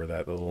times where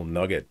that little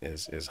nugget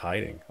is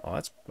hiding.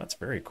 Oh, that's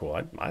very cool.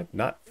 I'm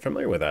not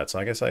familiar with that. So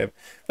I guess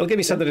it'll give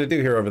me something to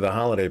do here over the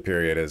holiday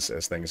period as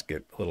things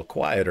get a little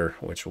quieter,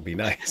 which will be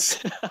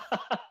nice.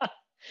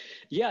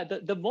 Yeah,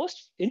 the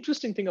most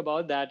interesting thing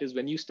about that is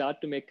when you start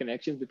to make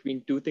connections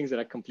between two things that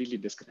are completely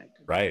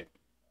disconnected. Right.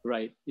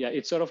 Right. Yeah,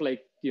 it's sort of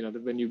like,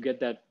 when you get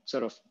that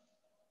sort of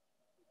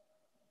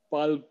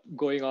bulb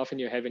going off in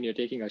your head when you're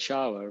taking a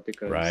shower,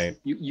 because right.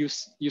 you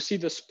see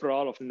the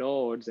sprawl of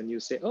nodes and you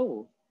say,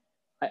 oh,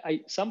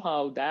 I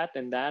somehow that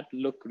and that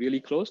look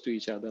really close to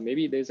each other.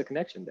 Maybe there's a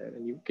connection there,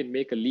 and you can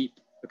make a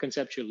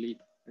conceptual leap.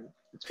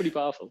 It's pretty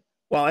powerful.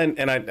 Well,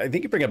 and I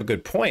think you bring up a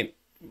good point.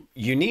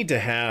 You need to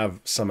have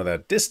some of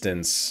that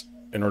distance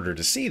in order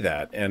to see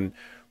that. And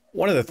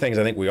one of the things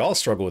I think we all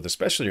struggle with,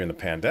 especially during the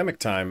pandemic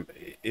time,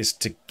 is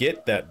to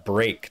get that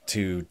break,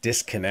 to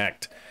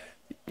disconnect.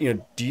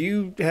 Do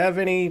you have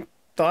any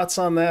thoughts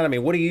on that? I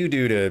mean, what do you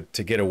do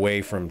to get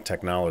away from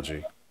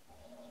technology?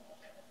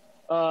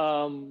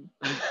 Well,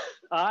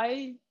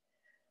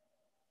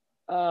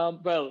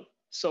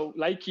 so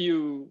like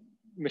you,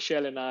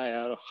 Michelle and I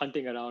are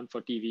hunting around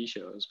for TV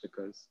shows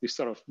because we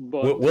sort of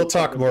we'll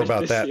talk more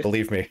about that. Year.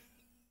 Believe me,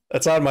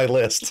 that's on my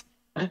list.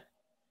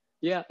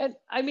 Yeah, and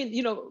I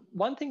mean,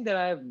 one thing that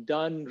I've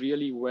done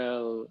really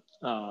well.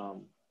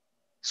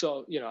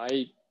 So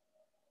I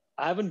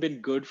haven't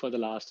been good for the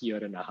last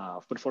year and a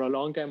half, but for a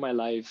long time in my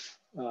life,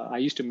 I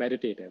used to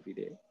meditate every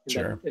day.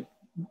 Sure.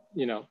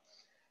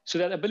 So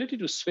that ability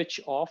to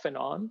switch off and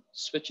on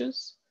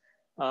switches.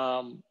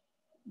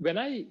 When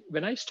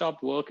I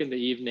stop work in the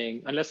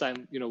evening, unless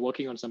I'm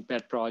working on some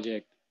pet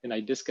project and I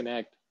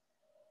disconnect,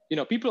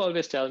 people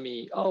always tell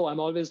me, oh, I'm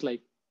always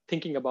like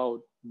thinking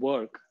about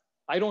work.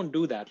 I don't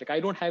do that. Like I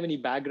don't have any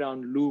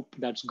background loop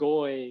that's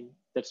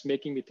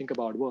making me think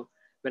about work.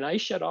 When I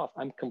shut off,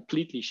 I'm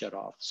completely shut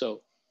off.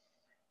 So,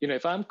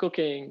 if I'm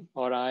cooking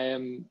or I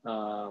am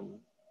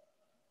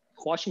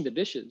washing the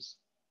dishes,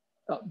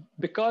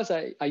 because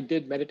I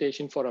did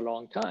meditation for a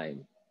long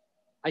time,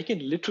 I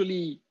can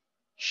literally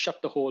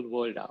shut the whole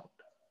world out.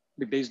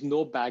 There's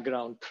no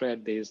background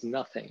thread. There's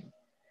nothing.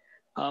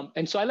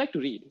 And so I like to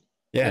read.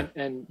 Yeah.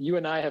 And you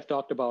and I have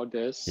talked about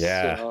this.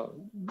 Yeah.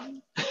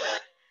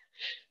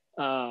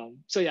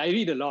 So yeah, I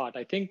read a lot.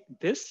 I think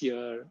this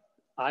year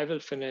I will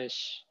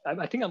finish.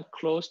 I think I'm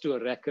close to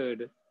a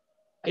record.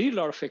 I read a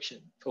lot of fiction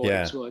for what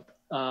it's worth.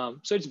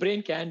 So it's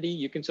brain candy.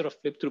 You can sort of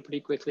flip through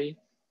pretty quickly.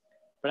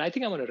 But I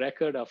think I'm on a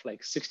record of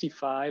like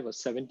 65 or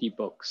 70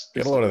 books.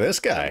 Get a load of this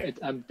guy.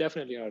 So I'm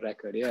definitely on a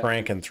record. Yeah.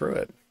 Cranking through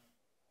it.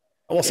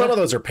 Well, some of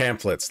those are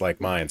pamphlets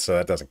like mine, so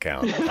that doesn't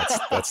count.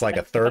 That's like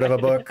a third of a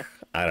book.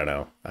 I don't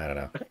know.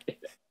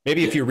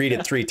 Maybe if you read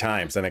it 3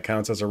 times, then it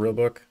counts as a real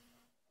book.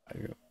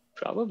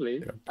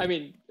 Probably. I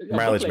mean,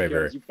 mileage may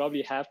vary. You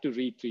probably have to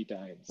read 3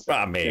 times.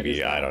 Well,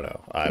 maybe. I don't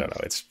know.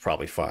 It's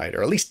probably fine.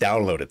 Or at least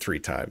download it 3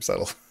 times.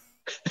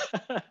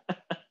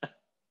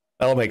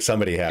 That'll make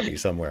somebody happy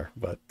somewhere.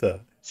 But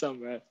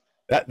somewhere.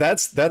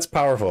 That's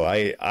powerful.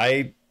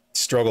 I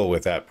struggle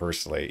with that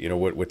personally.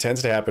 What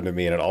tends to happen to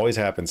me, and it always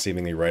happens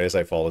seemingly right as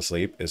I fall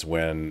asleep, is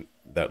when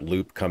that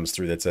loop comes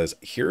through that says,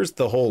 here's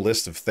the whole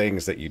list of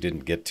things that you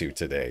didn't get to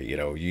today.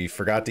 You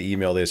forgot to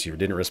email this, you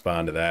didn't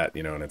respond to that,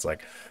 and it's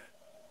like,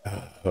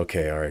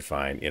 okay, all right,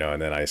 fine.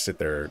 And then I sit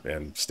there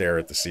and stare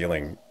at the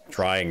ceiling,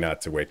 trying not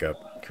to wake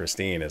up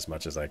Christine as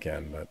much as I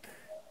can. But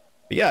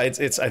yeah, I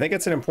think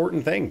it's an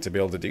important thing to be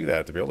able to do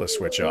that, to be able to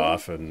switch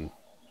off, and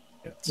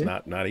it's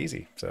not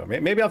easy. So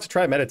maybe I'll have to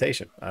try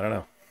meditation. I don't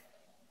know.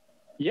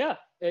 Yeah.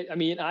 I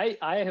mean, I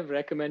have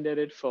recommended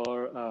it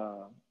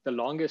for the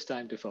longest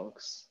time to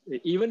folks,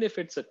 even if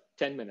it's a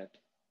 10-minute,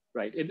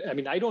 right?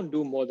 I don't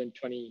do more than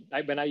 20.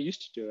 When I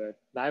used to do it,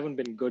 I haven't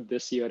been good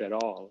this year at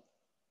all.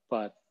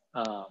 But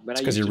when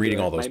because you're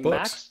reading all those books.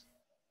 Max,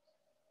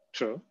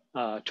 true.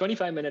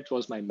 25 minutes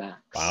was my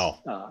max.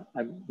 Wow.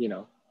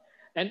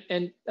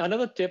 And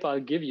another tip I'll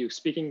give you,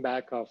 speaking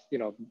back of,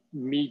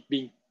 me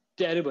being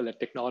terrible at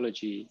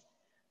technology,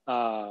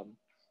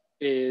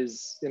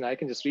 is, I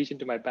can just reach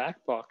into my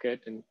back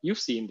pocket, and you've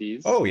seen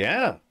these. Oh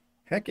yeah.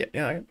 Heck yeah.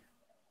 Yeah.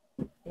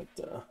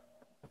 Got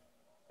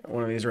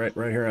one of these right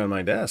here on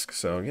my desk.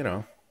 So,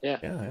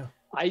 Yeah.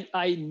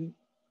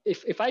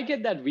 If I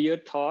get that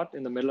weird thought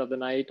in the middle of the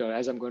night, or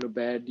as I'm going to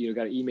bed, you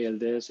got to email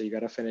this, or you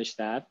got to finish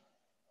that,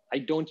 I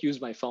don't use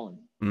my phone.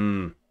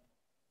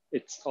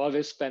 It's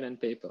always pen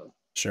and paper.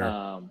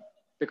 Sure.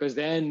 Because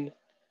then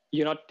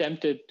you're not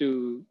tempted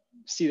to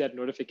see that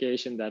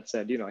notification that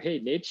said, hey,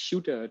 Nate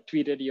Schutta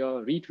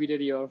retweeted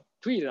your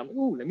tweet. I'm,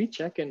 let me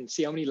check and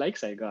see how many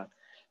likes I got.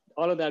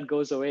 All of that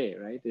goes away,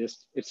 right?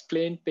 It's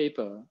plain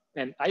paper.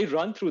 And I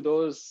run through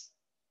those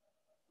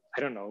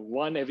I don't know,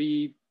 one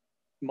every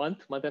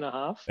month and a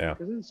half. Yeah.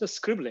 Because it's just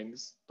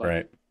scribblings,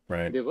 but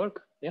right. they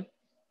work. Yeah.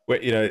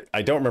 Well,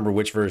 I don't remember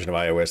which version of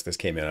iOS this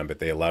came in on, but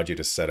they allowed you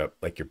to set up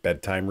like your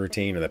bedtime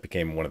routine, and that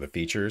became one of the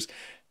features.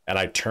 And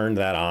I turned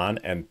that on,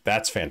 and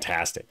that's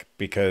fantastic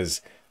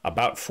because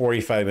about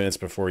 45 minutes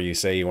before you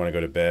say you want to go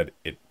to bed,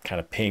 it kind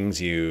of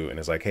pings you and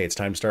is like, hey, it's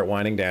time to start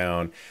winding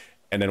down.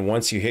 And then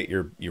once you hit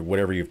your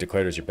whatever you've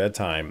declared as your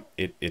bedtime,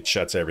 it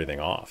shuts everything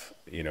off.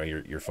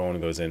 Your phone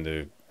goes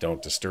into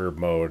don't disturb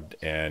mode,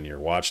 and your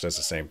watch does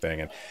the same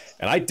thing. And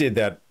I did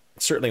that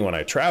certainly when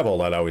I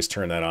traveled. I'd always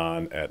turn that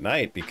on at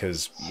night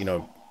because,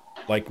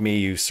 like me,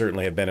 you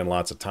certainly have been in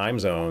lots of time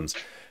zones,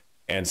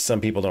 and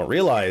some people don't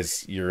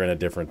realize you're in a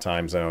different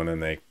time zone,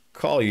 and they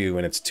call you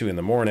and it's 2 a.m.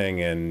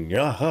 and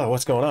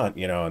what's going on?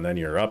 And then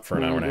you're up for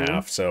an hour and a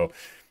half. So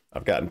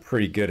I've gotten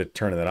pretty good at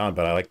turning that on,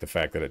 but I like the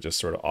fact that it just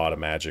sort of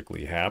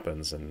automatically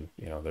happens. And,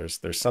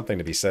 there's something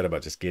to be said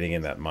about just getting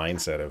in that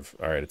mindset of,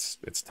 all right,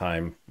 it's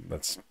time.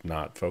 Let's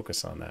not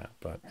focus on that.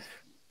 But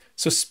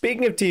so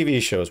speaking of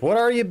TV shows, what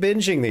are you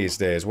binging these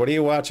days? What are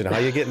you watching? How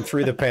are you getting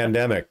through the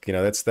pandemic?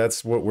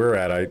 That's what we're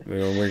at.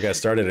 When we got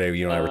started today,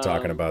 you and I were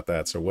talking about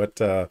that. So what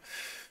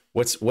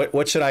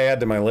should I add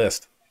to my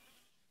list?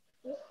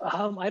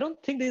 I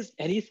don't think there's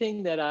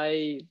anything that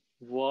I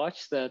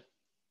watch that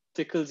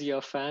tickles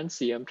your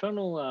fancy. I'm trying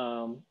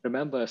to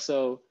remember.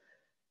 So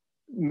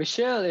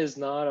Michelle is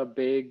not a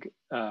big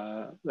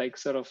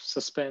sort of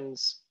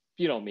suspense.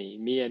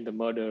 Me and the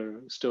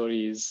murder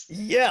stories.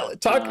 Yeah,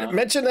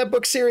 mention that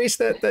book series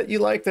that you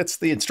like. That's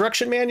the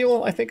instruction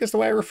manual, I think is the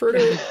way I refer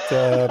to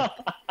it.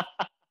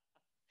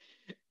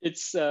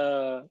 It's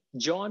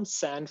John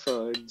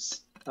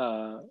Sanford's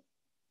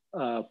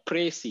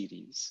Prey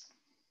series.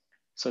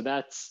 So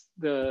that's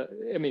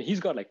he's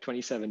got like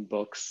 27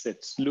 books.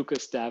 It's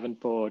Lucas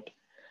Davenport,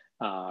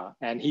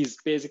 and he's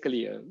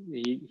basically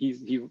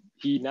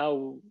he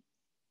now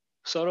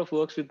sort of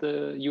works with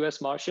the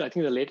U.S. Marshal. I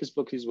think the latest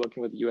book he's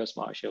working with the U.S.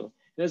 Marshal.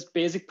 And his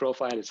basic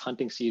profile is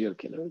hunting serial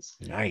killers.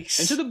 Nice.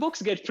 And so the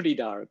books get pretty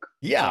dark.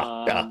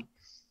 Yeah.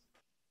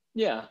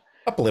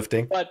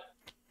 Uplifting. But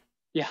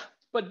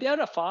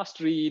they're a fast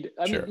read.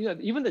 I mean,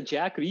 even the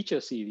Jack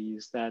Reacher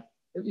series have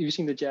you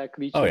seen the Jack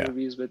Reacher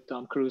movies with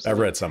Tom Cruise? I've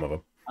read some of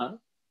them.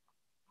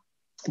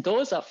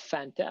 Those are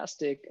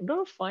fantastic. I'm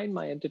going to find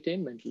my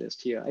entertainment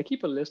list here. I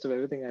keep a list of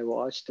everything I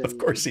watched. Of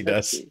course he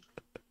does.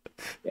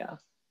 Yeah.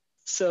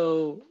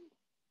 So,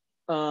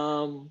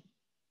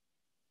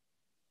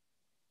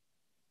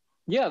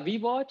 we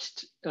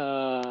watched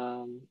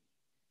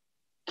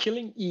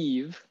Killing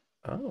Eve,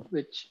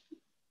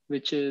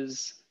 which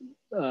is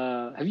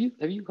have you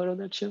heard of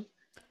that show?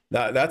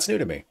 That's new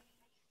to me.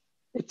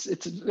 It's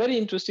a very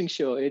interesting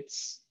show.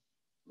 It's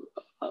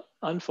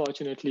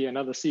unfortunately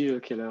another serial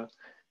killer.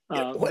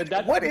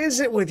 What is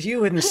it with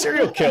you and the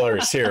serial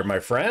killers here, my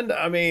friend?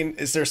 I mean,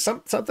 is there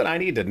something I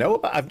need to know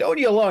about? I've known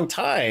you a long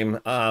time.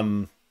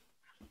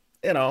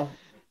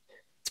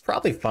 It's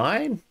probably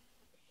fine.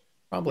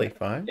 Probably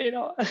fine.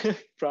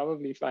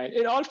 Probably fine.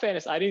 In all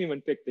fairness, I didn't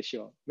even pick the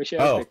show.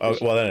 Michelle.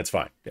 Well, then it's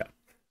fine. Yeah.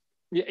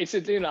 Yeah, it's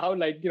how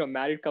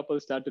married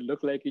couples start to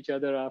look like each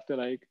other after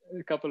like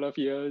a couple of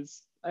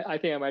years. I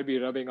think I might be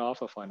rubbing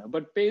off on her,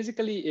 but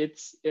basically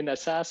it's an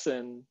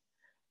assassin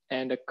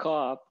and a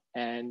cop,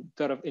 and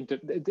sort of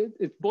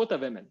it's both are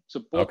women,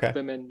 so both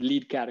women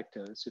lead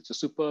characters. It's a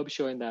superb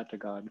show in that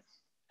regard,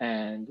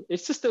 and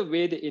it's just the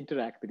way they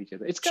interact with each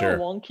other. It's kind of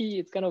wonky,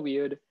 it's kind of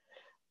weird,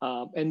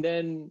 and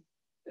then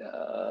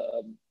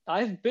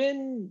I've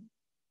been,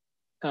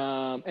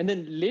 and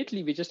then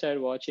lately we just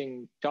started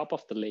watching Top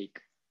of the Lake,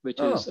 which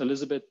is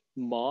Elizabeth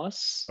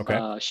Moss.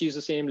 She's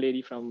the same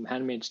lady from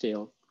Handmaid's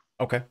Tale.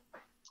 Okay.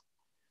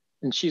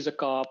 And she's a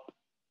cop,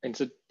 and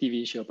it's a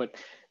TV show. But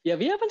yeah,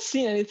 we haven't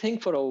seen anything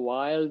for a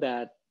while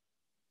that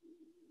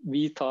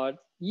we thought,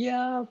 we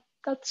can't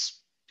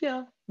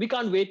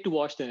wait to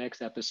watch the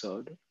next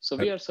episode. So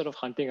we are sort of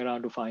hunting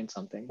around to find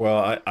something.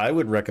 Well, I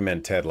would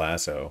recommend Ted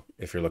Lasso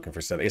if you're looking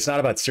for something. It's not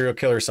about serial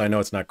killers, so I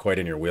know it's not quite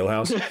in your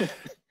wheelhouse,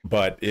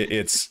 but it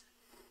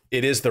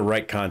is the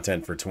right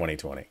content for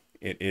 2020.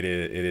 It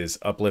is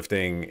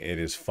uplifting. It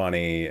is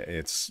funny.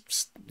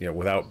 It's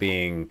without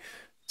being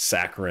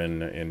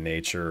saccharine in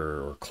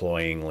nature or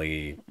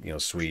cloyingly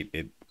sweet.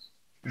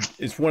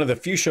 It's one of the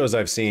few shows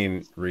I've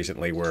seen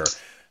recently where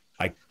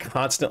I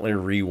constantly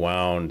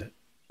rewound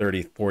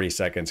 30-40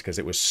 seconds because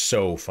it was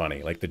so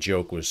funny. Like the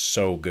joke was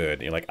so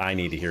good. You're like, I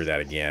need to hear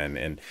that again.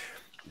 And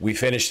we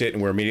finished it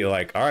and we're immediately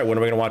like, all right, when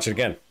are we going to watch it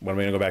again? When are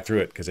we going to go back through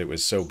it? Because it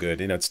was so good.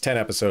 It's 10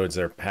 episodes.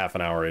 They're half an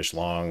hour-ish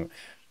long.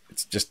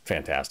 It's just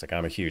fantastic.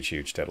 I'm a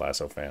huge Ted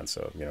Lasso fan,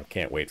 so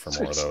can't wait for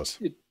more of those.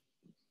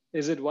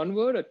 Is it one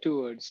word or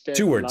two words? Ted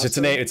 2 words.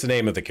 Lasso? It's the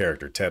name of the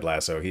character, Ted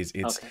Lasso.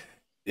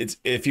 It's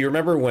if you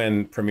remember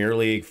when Premier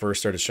League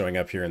first started showing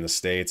up here in the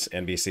States,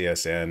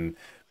 NBCSN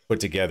put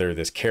together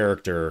this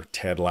character,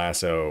 Ted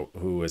Lasso,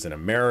 who was an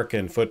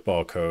American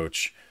football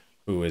coach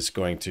who is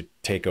going to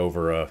take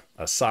over a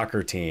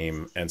soccer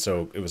team, and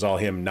so it was all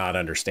him not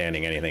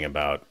understanding anything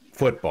about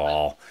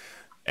football,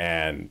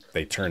 and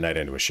they turned that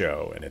into a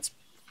show, and it's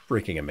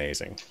freaking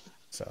amazing.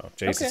 So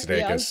Jason Okay,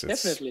 yeah, Sudeikis,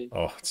 definitely.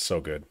 it's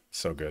so good,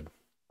 so good.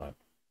 But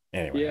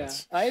anyway, Yeah,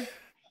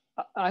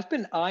 I've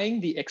been eyeing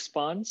The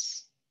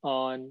Expanse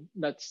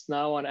that's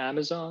now on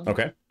Amazon,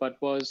 okay. but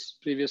was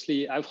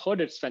previously, I've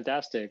heard it's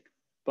fantastic,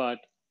 but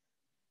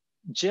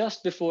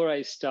just before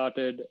I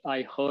started,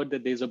 I heard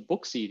that there's a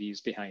book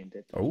series behind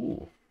it.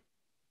 Oh,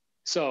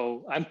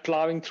 So I'm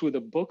plowing through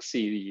the book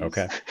series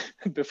okay.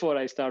 before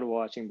I start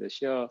watching the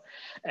show.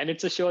 And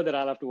it's a show that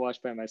I'll have to watch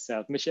by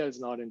myself. Michelle's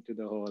not into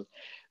the whole.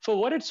 For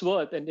what it's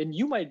worth, and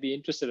you might be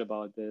interested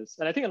about this,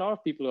 and I think a lot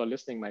of people who are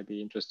listening might be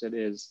interested,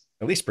 is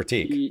At least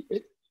Pratik.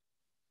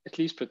 at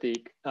least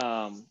Pratik.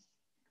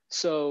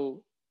 So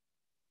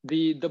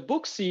the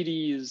book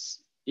series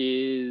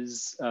is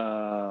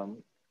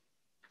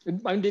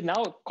I mean, they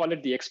now call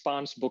it the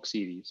Expanse book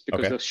series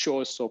because Okay. the show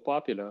is so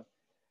popular.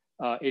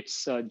 It's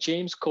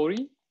James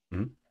Corey,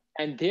 Mhm.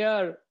 and they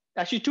are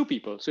actually two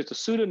people. So it's a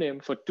pseudonym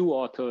for two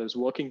authors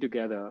working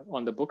together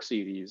on the book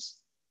series.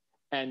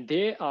 And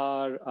they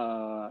are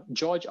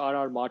George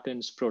R.R.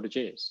 Martin's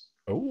proteges.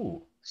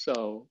 Oh, So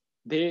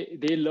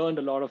they learned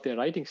a lot of their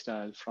writing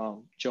style from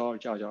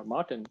George R.R.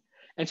 Martin.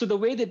 And so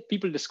the way that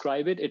people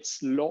describe it,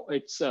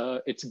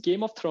 it's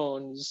Game of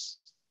Thrones,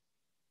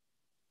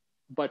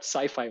 but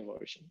sci-fi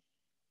version.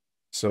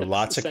 so That's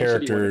lots of essentially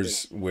what it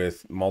characters is.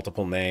 with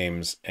multiple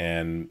names,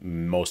 and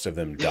most of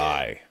them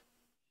die.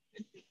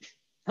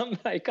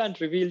 I can't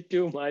reveal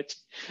too much,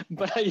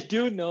 but I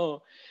do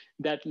know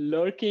that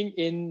lurking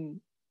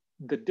in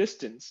the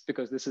distance,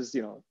 because this is,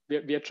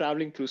 we are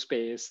traveling through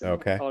space and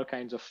Okay. all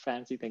kinds of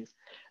fancy things.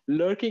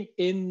 Lurking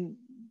in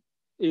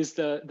is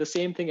the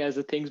same thing as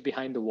the things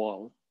behind the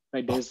wall,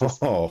 right? There's this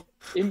Oh,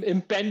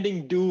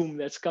 impending doom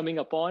that's coming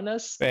upon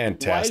us while we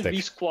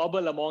fantastic.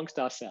 squabble amongst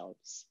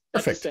ourselves.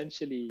 That's Perfect.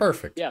 essentially,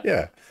 Perfect. yeah,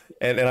 Yeah.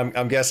 And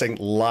I'm guessing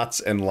lots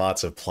and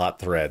lots of plot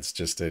threads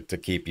just to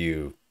keep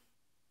you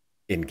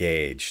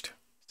engaged.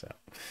 So,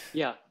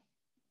 yeah.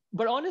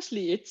 But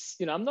honestly,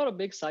 I'm not a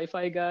big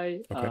sci-fi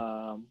guy,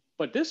 okay.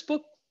 but this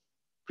book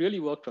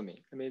really worked for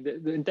me. I mean,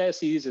 the entire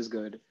series is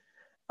good,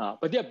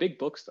 but they're big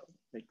books though,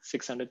 like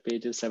 600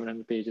 pages,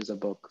 700 pages a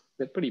book.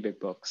 They're pretty big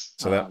books.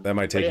 So that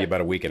might But take you yeah,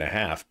 about a week and a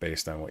half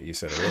based on what you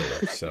said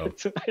earlier. So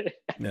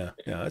yeah,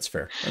 that's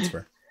fair. That's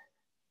fair.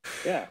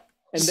 yeah.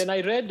 And then I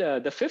read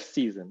the fifth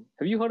season.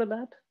 Have you heard of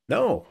that?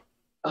 No.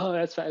 Oh,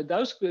 that's fine. That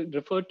was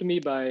referred to me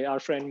by our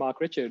friend Mark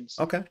Richards.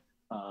 Okay.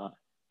 Uh,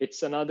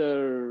 it's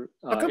another.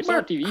 How come It's not a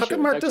Mark? TV How come show.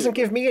 It's Mark actually a doesn't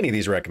give book. me any of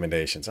these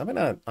recommendations? I'm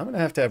gonna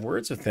have to have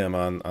words with him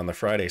on the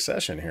Friday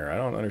session here. I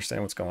don't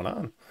understand what's going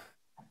on.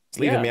 It's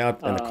leaving me Yeah,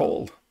 out in the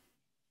cold.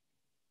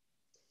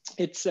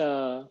 it's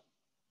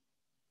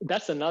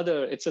that's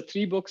another. It's a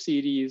 3-book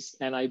series,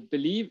 and I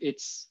believe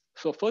it's.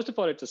 So first of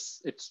all,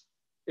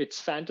 it's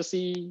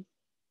fantasy-ish,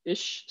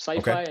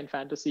 Okay. sci-fi and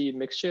fantasy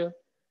mixture.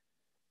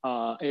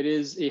 It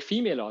is a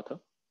female author,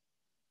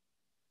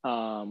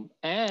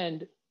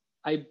 and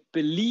I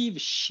believe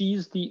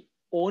she's the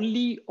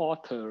only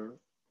author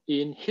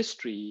in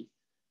history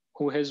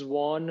who has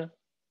won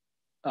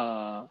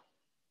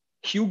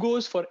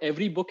Hugos for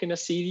every book in a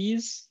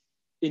series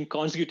in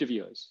consecutive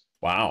years.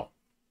 Wow.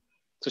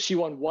 So she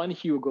won one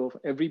Hugo for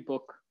every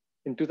book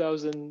in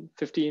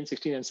 2015,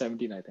 16, and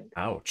 17, I think.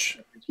 Ouch.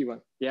 She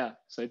won. Yeah.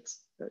 So it's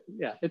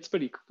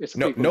it's a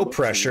No, pretty cool no book series.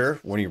 pressure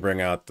when you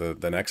bring out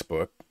the next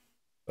book.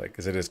 Like,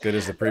 is it as good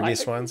as the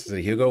previous ones? Is it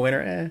a Hugo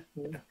winner?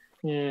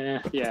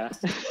 Yeah.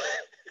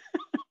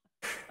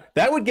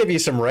 That would give you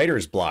some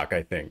writer's block,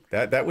 I think.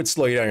 That would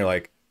slow you down. You're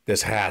like,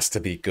 this has to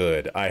be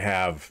good.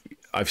 I've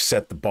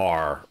set the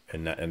bar,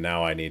 and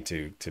now I need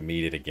to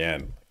meet it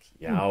again.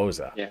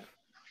 Yowza. Yeah.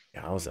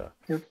 Yowza.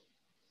 Yep.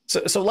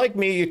 So like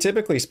me, you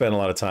typically spend a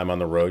lot of time on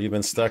the road. You've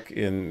been stuck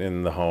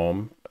in the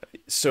home.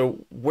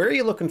 So where are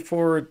you looking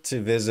forward to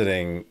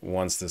visiting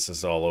once this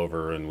is all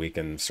over and we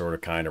can sort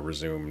of kind of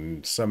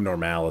resume some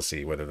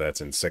normalcy, whether that's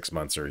in 6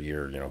 months or a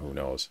year, who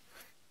knows?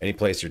 Any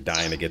place you're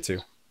dying to get to?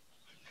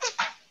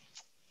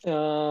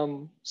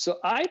 So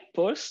I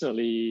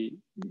personally,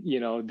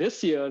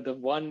 this year, the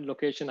one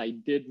location I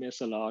did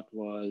miss a lot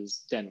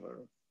was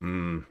Denver,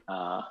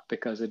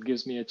 because it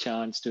gives me a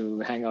chance to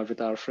hang out with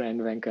our friend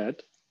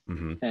Venkat,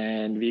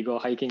 and we go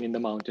hiking in the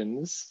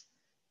mountains.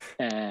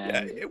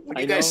 And yeah, when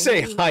you guys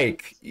say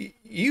hike,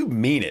 you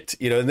mean it.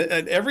 And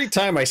every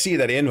time I see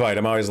that invite,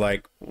 I'm always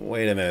like,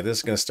 wait a minute, this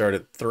is going to start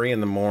at 3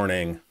 a.m.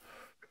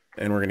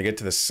 and we're going to get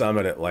to the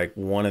summit at like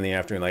 1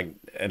 p.m. Like,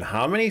 and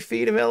how many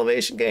feet of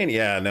elevation gain?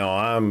 Yeah, no,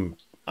 I'm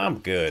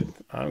good.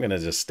 I'm going to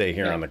just stay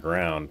here on the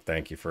ground.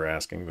 Thank you for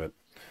asking. But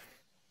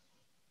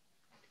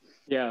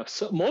yeah,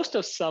 so most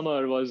of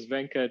summer was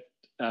Venkat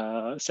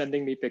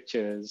sending me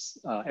pictures.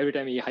 Every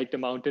time he hiked a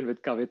mountain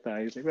with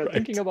Kavita, he's like, "We're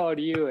thinking about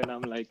you," and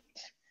I'm like,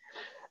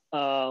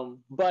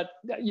 but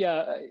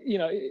yeah,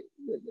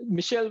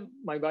 Michelle,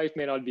 my wife,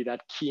 may not be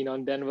that keen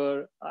on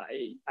Denver.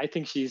 I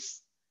think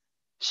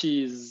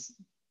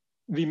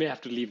we may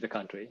have to leave the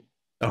country.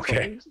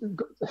 okay.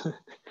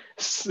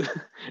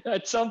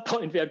 At some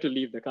point, we have to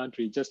leave the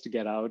country just to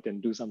get out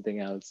and do something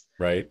else.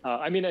 Right.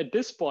 I mean, at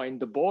this point,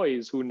 the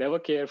boys who never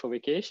care for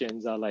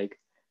vacations are like,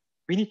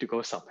 we need to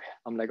go somewhere.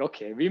 I'm like,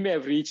 okay, we may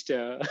have reached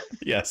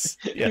Yes,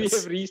 we have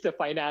yes. reached the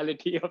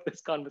finality of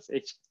this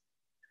conversation.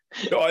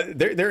 No,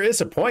 there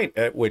is a point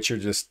at which you're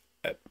just,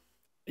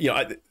 you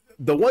know,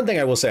 the one thing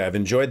I will say, I've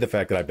enjoyed the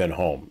fact that I've been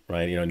home,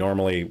 right? You know,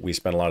 normally we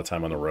spend a lot of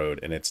time on the road,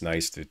 and it's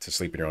nice to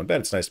sleep in your own bed.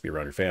 It's nice to be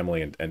around your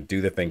family and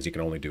do the things you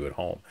can only do at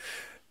home.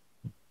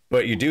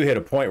 But you do hit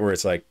a point where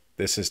it's like,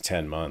 this is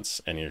 10 months,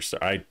 and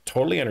I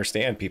totally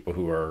understand people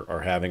who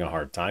are having a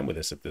hard time with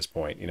this at this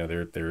point. You know,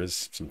 there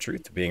is some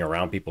truth to being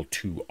around people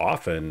too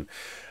often.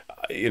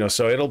 You know,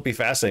 so it'll be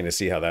fascinating to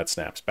see how that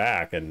snaps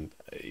back. And,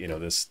 you know,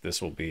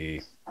 this will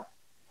be,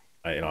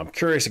 you know, I'm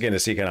curious again to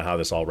see kind of how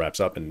this all wraps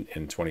up in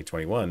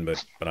 2021,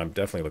 but I'm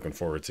definitely looking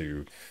forward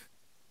to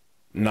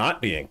not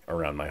being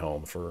around my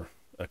home for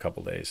a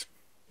couple days.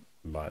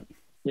 But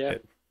Yeah.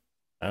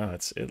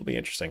 it'll be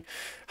interesting.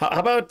 How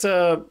about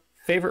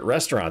favorite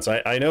restaurants?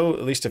 I know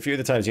at least a few of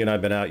the times you and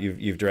I've been out,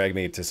 you've dragged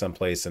me to some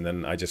place, and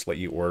then I just let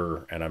you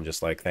order, and I'm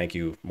just like, thank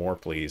you, more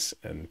please.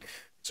 And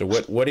so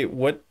where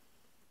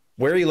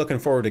are you looking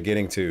forward to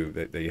getting to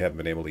that you haven't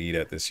been able to eat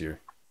at this year?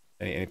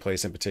 Any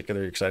place in particular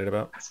you're excited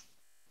about?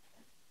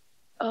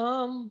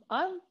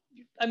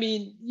 I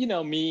mean, you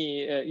know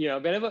me, you know,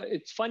 whenever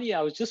it's funny,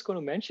 I was just going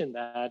to mention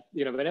that,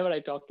 you know, whenever I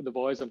talk to the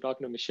boys, I'm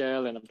talking to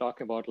Michelle, and I'm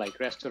talking about like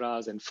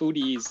restaurants and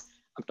foodies.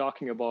 I'm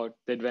talking about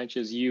the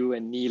adventures you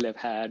and Neil have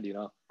had, you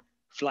know,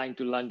 flying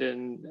to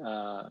London.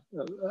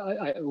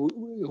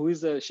 Who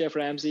is the Chef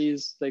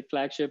Ramsay's like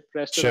flagship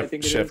restaurant? I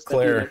think it Chef is that you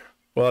Claire. like.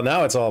 Well,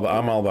 now I'm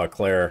Yeah. all about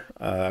Claire.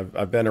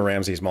 I've been to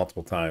Ramsey's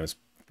multiple times,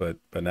 but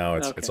now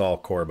it's Okay. all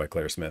core by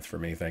Claire Smith for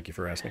me. Thank you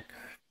for asking.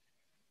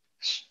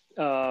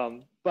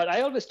 But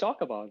I always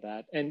talk about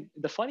that. And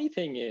the funny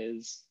thing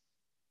is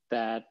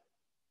that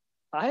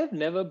I have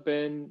never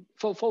been,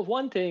 for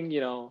one thing, you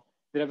know,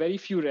 there are very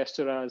few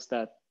restaurants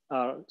that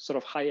are sort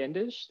of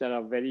high-endish that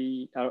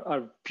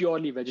are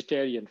purely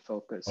vegetarian Oh,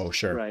 focused,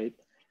 sure. right?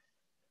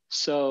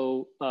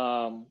 So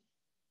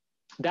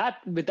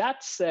that with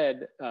that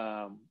said,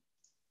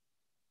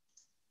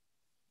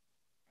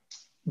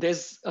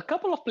 there's a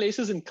couple of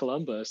places in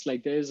Columbus,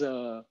 like there's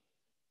I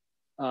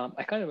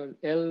can't remember,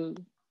 El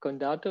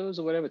Condatos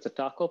or whatever. It's a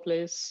taco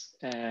place,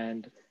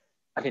 and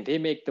I mean they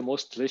make the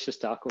most delicious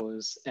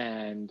tacos.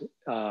 And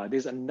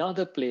there's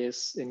another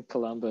place in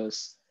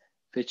Columbus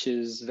which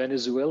is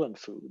Venezuelan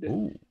food,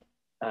 Ooh,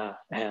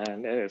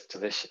 and it's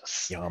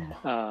delicious. yum.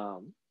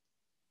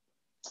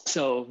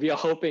 So we are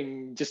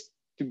hoping just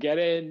to get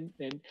in,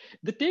 and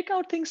the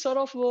takeout thing sort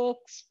of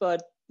works,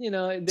 but you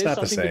know It's there's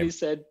not the something to be same.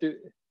 said to,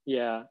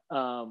 yeah.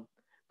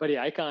 But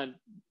yeah, I can't.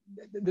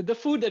 The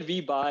food that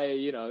we buy,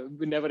 you know,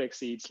 never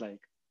exceeds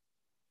like,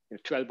 you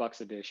know,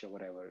 $12 a dish or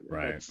whatever.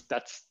 Right.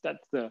 That's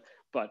the.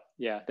 But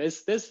yeah,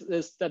 there's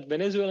that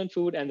Venezuelan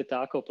food and the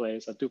taco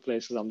place are two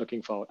places I'm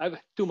looking forward. I've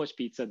had too much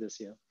pizza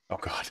this year, Oh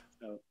God.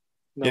 so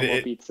no more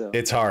It pizza.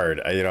 it's hard,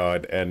 you know,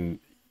 and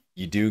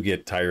you do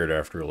get tired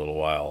after a little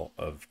while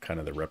of kind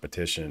of the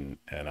repetition,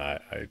 and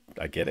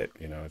I get it.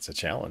 You know, it's a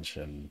challenge,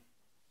 and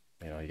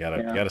you know, you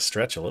Yeah. gotta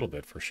stretch a little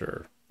bit for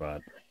sure.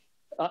 But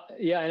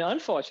Yeah, and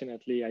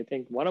unfortunately, I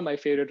think one of my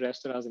favorite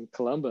restaurants in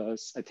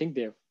Columbus, I think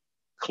they've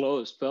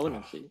closed oh,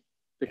 permanently,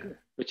 yeah,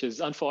 which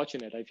is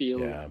unfortunate. I feel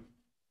yeah,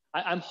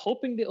 I'm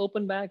hoping they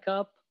open back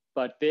up,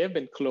 but they have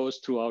been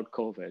closed throughout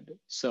COVID.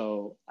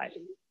 So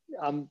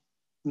I'm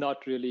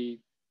not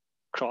really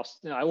cross.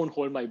 You know, I won't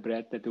hold my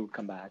breath that they would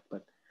come back.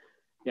 But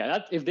yeah,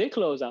 if they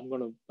close, I'm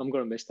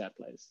gonna miss that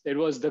place. It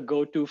was the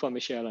go-to for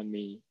Michelle and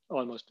me,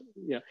 almost.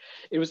 Yeah,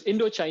 it was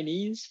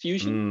Indo-Chinese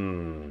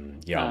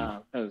fusion.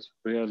 yum. That was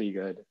really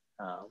good.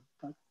 Yeah, Oh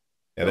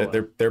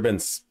well. there've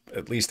been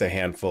at least a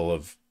handful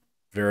of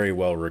very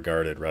well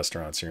regarded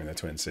restaurants here in the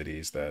Twin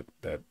Cities that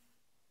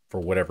for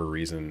whatever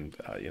reason,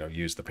 you know,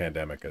 use the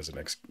pandemic as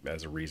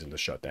as a reason to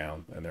shut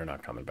down, and they're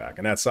not coming back,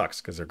 and that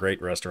sucks because they're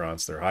great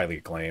restaurants, they're highly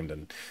acclaimed,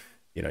 and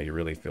you know, you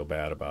really feel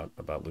bad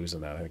about losing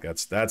that. I think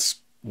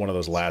that's one of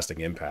those lasting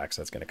impacts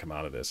that's going to come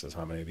out of this is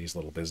how many of these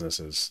little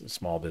businesses,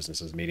 small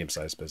businesses, medium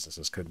sized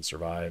businesses couldn't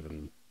survive,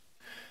 and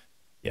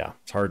yeah,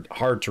 it's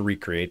hard to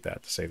recreate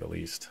that to say the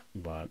least.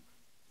 But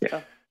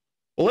Yeah.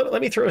 well,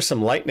 let me throw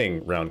some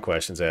lightning round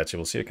questions at you.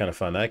 We'll see what kind of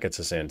fun that gets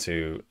us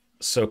into.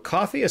 So,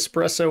 coffee,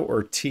 espresso,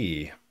 or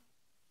tea?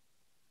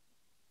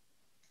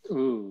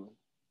 Ooh,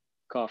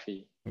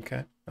 coffee.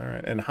 Okay. All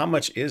right. And how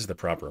much is the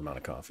proper amount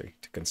of coffee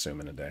to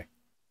consume in a day?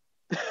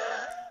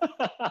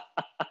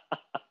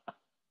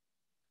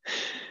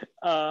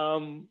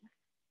 um,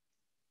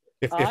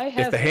 If I if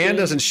the have hand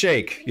doesn't been.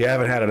 shake, you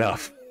haven't had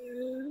enough.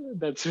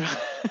 That's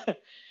right.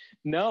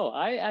 No,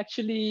 I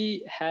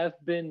actually have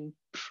been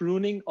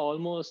pruning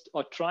almost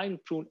or trying to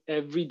prune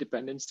every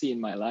dependency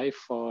in my life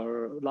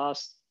for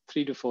last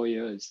 3 to 4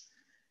 years.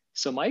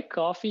 So my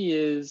coffee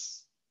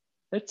is,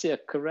 let's say a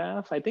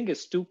carafe. I think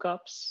it's 2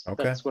 cups.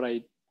 Okay. That's what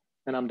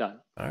and I'm done.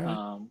 All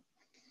right.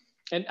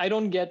 And I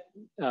don't get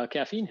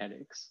caffeine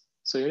headaches.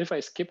 So even if I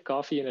skip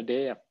coffee in a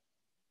day,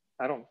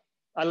 I don't.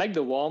 I like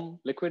the warm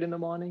liquid in the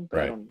morning, but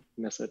I Right. don't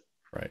miss it.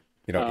 Right.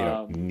 You don't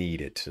Um,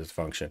 need it to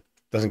function.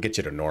 Doesn't get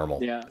you to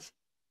normal. yeah,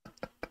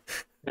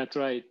 that's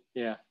right.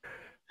 Yeah.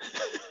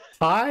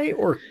 Pie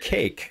or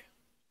cake?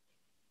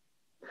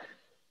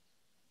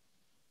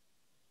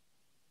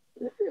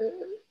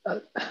 Uh,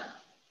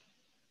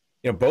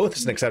 Both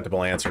is an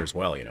acceptable answer as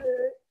well,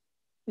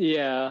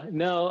 yeah.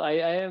 No, I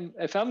am.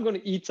 If I'm going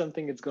to eat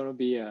something, it's going to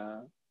be.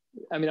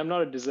 I mean, I'm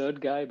not a dessert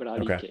guy, but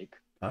I'll eat Okay. cake.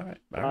 All right.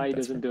 All right. Pie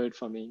That's doesn't fair. do it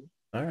for me.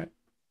 All right.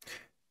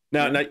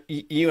 Now, Yeah.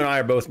 you and I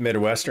are both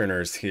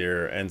Midwesterners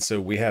here, and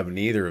so we have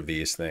neither of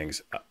these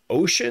things.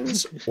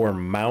 Oceans or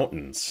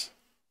mountains?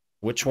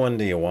 Which one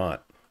do you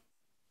want?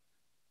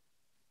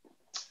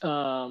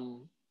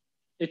 Um,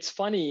 it's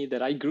funny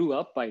that I grew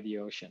up by the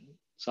ocean.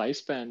 So I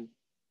spent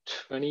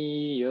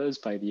 20 years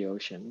by the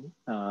ocean.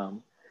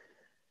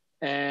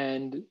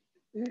 And,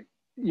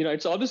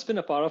 it's always been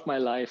a part of my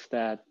life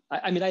that,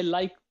 I mean, I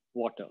like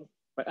water,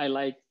 but I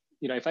like,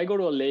 if I go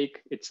to a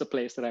lake, it's a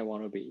place that I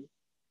want to be.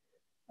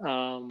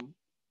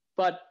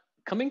 But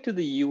coming to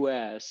the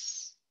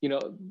US,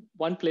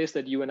 one place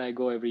that you and I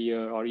go every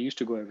year or used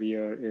to go every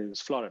year is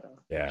Florida,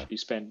 Yeah. which we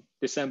spend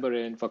December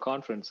in for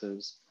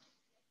conferences.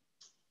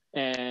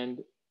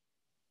 And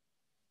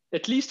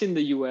at least in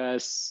the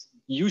US,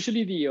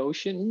 usually the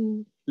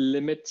ocean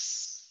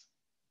limits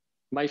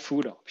my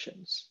food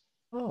options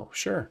Oh,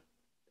 sure.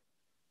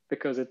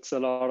 because it's a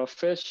lot of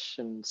fish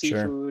and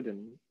Sure. seafood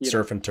and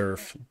Surf and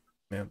turf.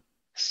 Yeah.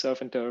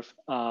 surf and turf.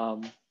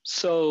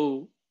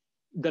 So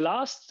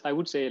I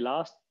would say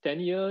last 10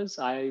 years,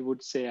 I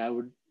would say I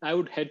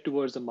would head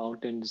towards the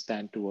mountains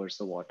than towards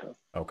the water.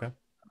 Okay.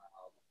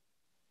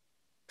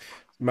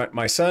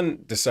 My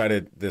son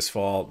decided this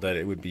fall that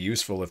it would be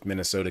useful if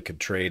Minnesota could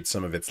trade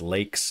some of its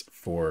lakes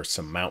for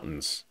some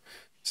mountains,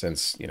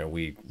 since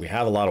we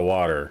have a lot of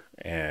water,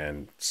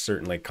 and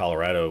certainly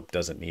Colorado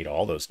doesn't need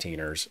all those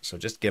teeners. So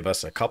just give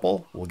us a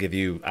couple. We'll give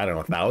you, I don't know,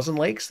 1,000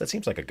 lakes. That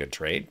seems like a good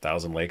trade.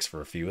 1,000 lakes for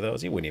a few of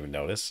those. You wouldn't even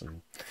notice,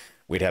 and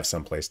we'd have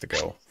some place to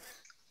go.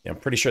 Yeah, I'm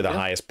pretty sure the Yeah.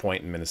 highest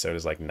point in Minnesota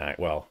is like nine.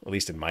 Well, at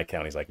least in my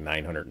county, is like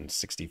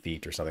 960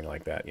 feet or something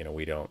like that.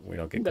 We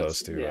don't get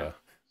close That's, to yeah.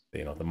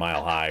 the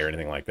mile high or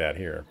anything like that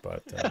here,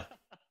 but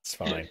it's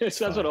fine. It's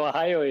That's what fine.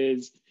 Ohio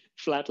is,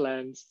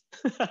 flatlands.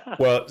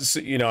 Well,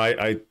 so,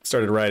 I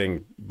started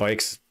riding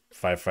bikes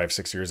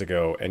 6 years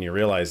ago, and you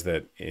realize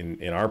that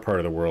in our part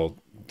of the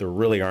world, there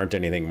really aren't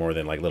anything more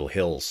than like little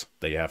hills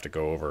that you have to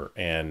go over,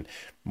 and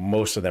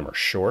most of them are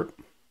short.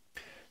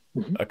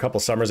 Mhm. A couple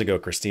summers ago,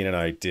 Christine and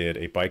I did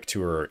a bike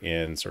tour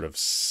in sort of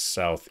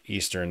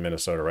southeastern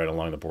Minnesota, right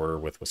along the border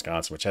with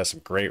Wisconsin, which has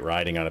some great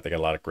riding on it. They got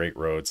a lot of great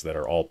roads that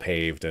are all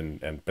paved,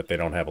 and but they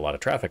don't have a lot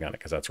of traffic on it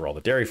because that's where all the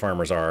dairy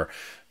farmers are.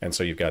 And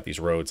so you've got these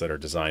roads that are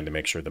designed to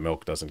make sure the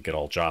milk doesn't get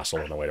all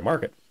jostled on the way to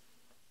market.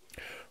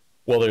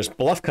 Well, there's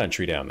bluff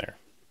country down there,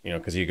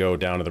 because you go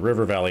down to the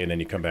river valley and then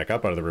you come back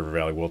up out of the river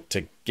valley. Well,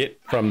 to get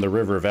from the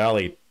river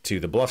valley to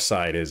the bluff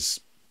side is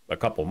a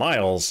couple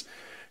miles,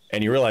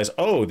 and you realize,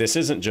 oh, this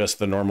isn't just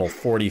the normal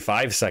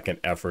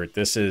 45-second effort.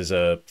 This is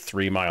a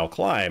 3-mile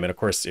climb. And of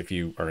course, if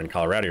you are in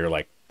Colorado, you're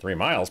like, 3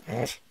 miles?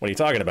 What are you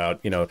talking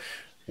about?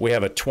 We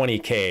have a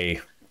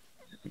 20K,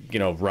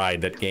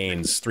 ride that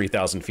gains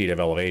 3,000 feet of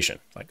elevation.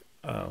 Like,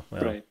 oh,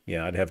 well, Right.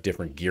 yeah, I'd have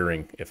different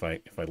gearing if I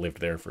lived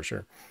there for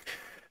sure.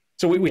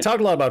 So we Yeah. talked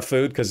a lot about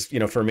food because,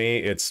 for me,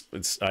 it's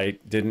I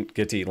didn't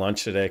get to eat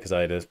lunch today because I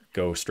had to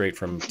go straight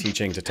from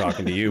teaching to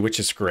talking to you, which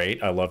is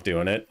great. I love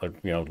doing it.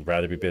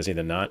 Rather be busy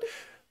than not.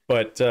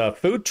 But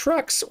food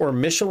trucks or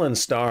Michelin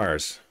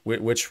stars,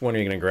 which one are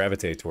you going to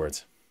gravitate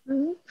towards?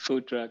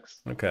 Food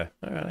trucks. Okay,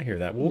 all right, I hear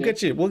that. We'll Yeah.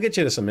 get you. We'll get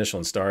you to some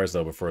Michelin stars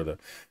though before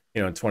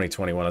in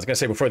 2021. I was going to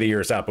say before the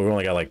year is out, but we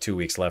only got like 2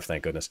 weeks left.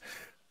 Thank goodness.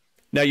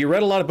 Now you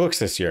read a lot of books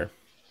this year.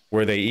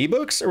 Were they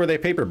ebooks or were they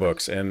paper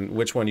books? And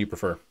which one do you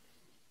prefer?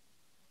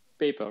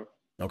 Paper.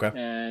 Okay.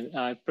 And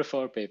I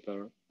prefer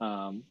paper.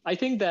 I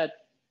think that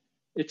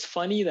it's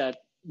funny that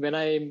when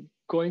I'm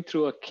going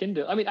through a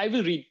Kindle, I mean, I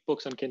will read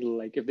books on Kindle.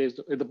 Like if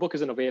the book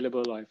isn't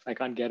available or if I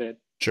can't get it,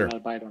 Sure. then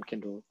I'll buy it on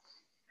Kindle.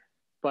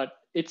 But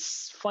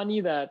it's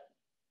funny that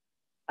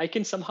I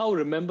can somehow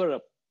remember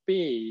a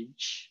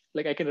page.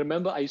 Like I can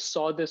remember I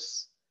saw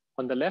this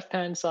on the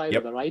left-hand side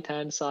or Yep. the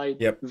right-hand side.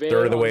 Yep. Where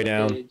Third of the on way the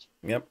down. page,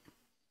 Yep.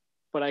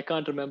 but I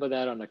can't remember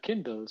that on a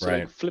Kindle. So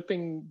Right. like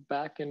flipping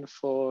back and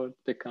forth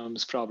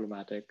becomes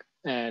problematic.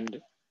 And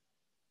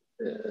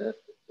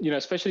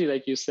especially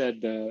like you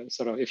said,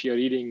 sort of if you're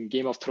reading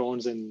Game of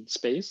Thrones in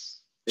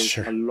space, there's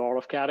Sure. a lot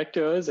of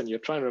characters, and you're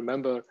trying to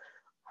remember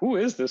who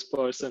is this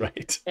person.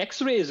 Right.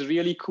 X-ray is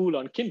really cool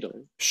on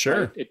Kindle.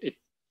 Sure. Right?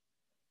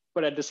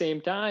 But at the same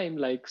time,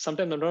 like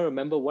sometimes I don't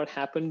remember what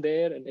happened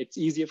there, and it's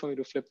easier for me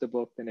to flip the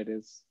book than it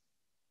is.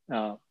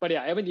 But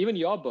yeah, even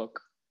your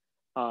book,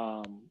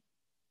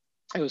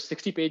 it was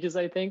 60 pages,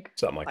 I think.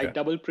 Something like I that.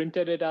 double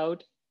printed it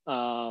out,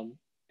 and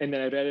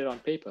then I read it on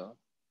paper.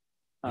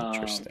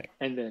 Interesting.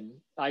 And then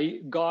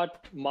I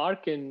got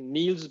Mark and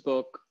Neil's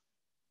book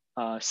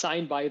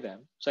signed by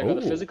them. So I got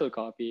a Ooh. physical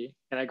copy,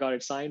 and I got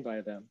it signed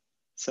by them.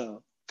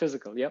 So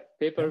physical, yep,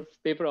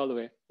 paper all the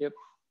way, yep.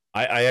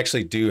 I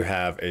actually do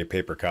have a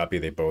paper copy.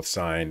 They both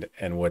signed.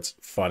 And what's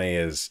funny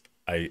is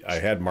I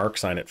had Mark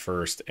sign it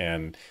first,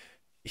 and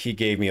he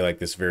gave me like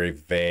this very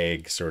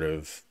vague sort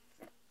of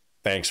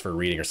thanks for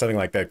reading or something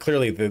like that.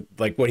 Clearly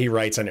like what he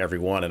writes on every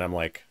one. And I'm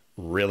like,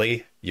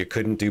 really? You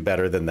couldn't do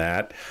better than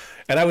that?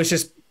 And I was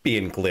just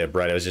being glib,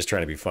 right? I was just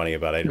trying to be funny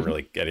about it. I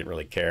didn't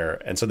really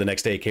care. And so the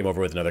next day he came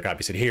over with another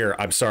copy, said, here,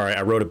 I'm sorry,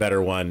 I wrote a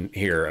better one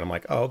here. And I'm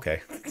like, oh,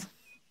 okay.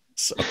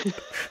 So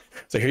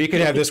here, you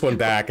can have this one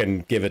back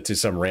and give it to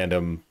some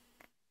random,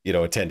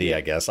 attendee,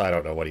 I guess. I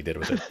don't know what he did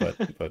with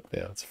it, but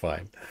yeah, it's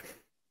fine.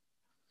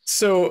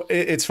 So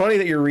it's funny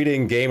that you're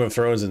reading Game of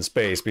Thrones in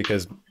space,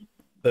 because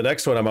the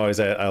next one I'll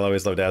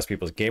always love to ask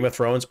people is Game of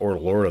Thrones or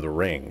Lord of the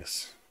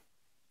Rings?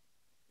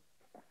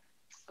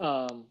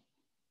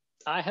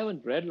 I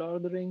haven't read Lord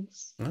of the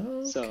Rings,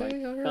 okay, so I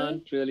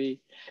can't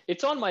really.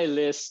 It's on my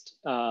list,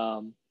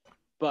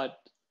 but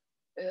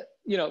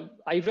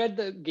I read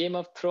the Game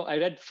of Thrones. I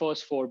read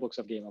first 4 books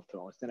of Game of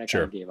Thrones, then I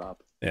kind of gave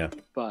up. Yeah,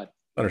 but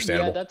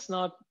understandable.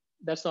 Yeah,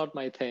 that's not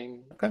my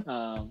thing. Okay.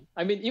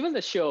 I mean, even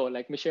the show,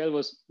 like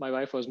my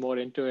wife was more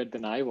into it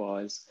than I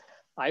was.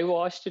 I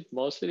watched it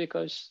mostly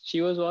because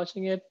she was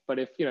watching it. But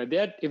if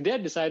they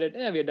had decided,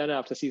 we're done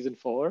after season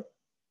 4,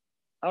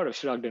 I would have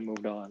shrugged and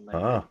moved on.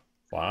 Like,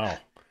 wow.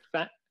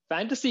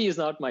 Fantasy is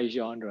not my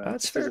genre.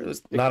 That's fair.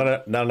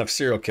 Not enough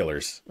serial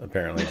killers,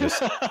 apparently.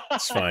 Just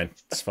it's fine.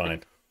 It's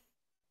fine.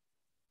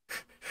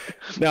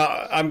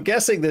 Now, I'm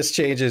guessing this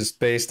changes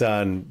based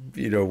on,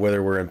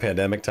 whether we're in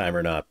pandemic time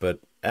or not, but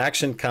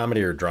action,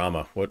 comedy, or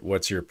drama,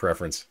 what's your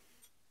preference?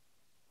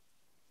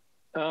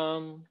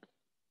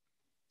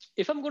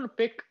 If I'm going to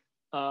pick,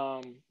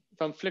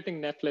 if I'm flipping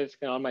Netflix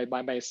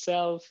by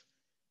myself,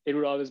 it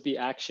would always be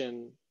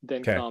action,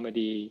 then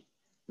comedy,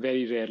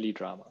 very rarely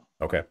drama.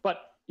 Okay.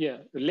 But yeah,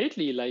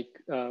 lately, like,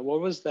 what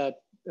was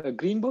that?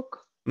 Green Book?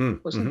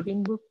 Was it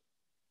Green Book?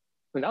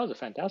 Well, that was a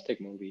fantastic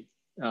movie.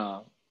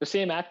 The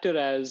same actor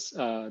as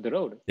The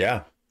Road.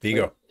 Yeah,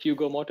 Viggo.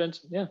 Hugo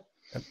Mortensen. Yeah.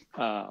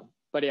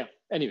 But yeah,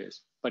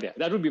 anyways. But yeah,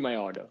 that would be my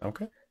order.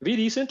 Okay. We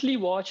recently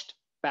watched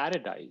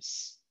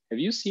Paradise. Have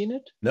you seen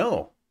it?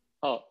 No.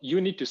 Oh,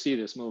 you need to see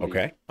this movie.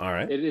 Okay. All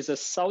right. It is a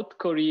South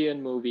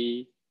Korean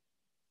movie.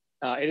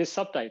 It is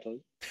subtitled.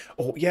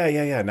 Oh,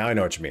 yeah. Now I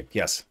know what you mean.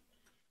 Yes.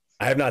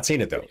 I have not seen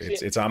it, though.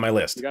 It's on my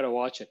list. You got to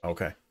watch it.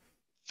 Okay.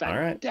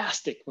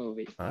 Fantastic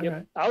movie. All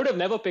right. I would have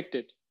never picked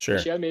it. Sure.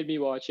 Michelle made me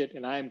watch it,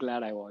 and I am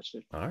glad I watched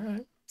it. All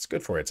right. It's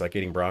good for you. It's like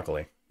eating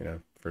broccoli,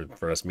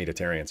 for us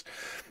meatitarians.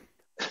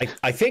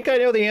 I think I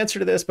know the answer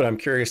to this, but I'm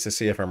curious to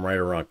see if I'm right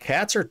or wrong.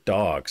 Cats or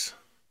dogs?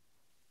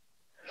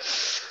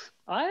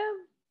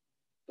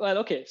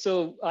 Okay.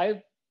 So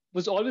I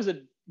was always I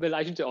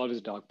shouldn't say always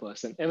a dog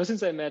person. Ever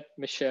since I met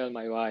Michelle,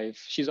 my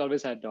wife, she's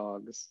always had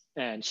dogs.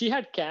 And she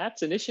had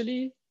cats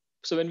initially.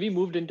 So when we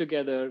moved in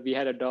together, we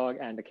had a dog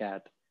and a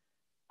cat.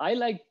 I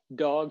like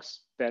dogs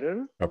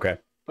better. Okay.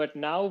 But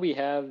now we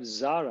have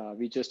Zara.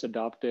 We just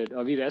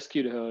we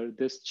rescued her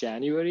this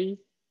January,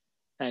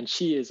 and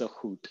she is a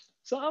hoot.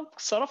 So I'm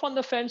sort of on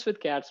the fence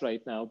with cats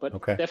right now, but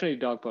definitely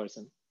dog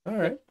person. All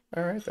right.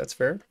 That's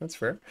fair.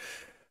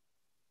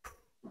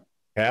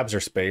 Cabs or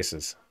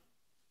spaces?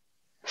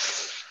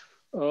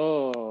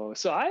 Oh,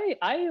 so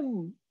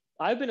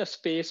I've been a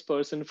space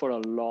person for a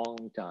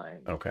long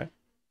time. Okay.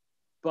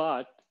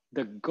 But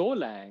the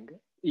Golang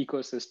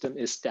ecosystem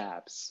is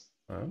tabs.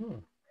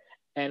 Oh.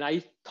 And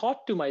I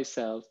thought to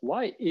myself,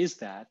 why is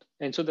that?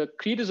 And so the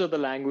creators of the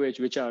language,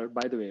 which are,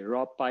 by the way,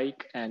 Rob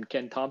Pike and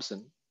Ken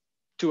Thompson,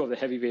 2 of the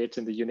heavyweights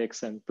in the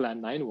Unix and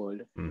Plan 9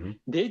 world,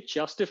 they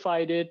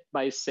justified it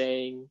by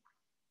saying,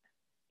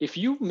 if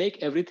you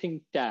make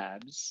everything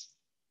tabs,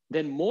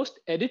 then most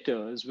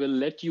editors will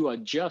let you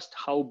adjust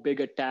how big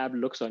a tab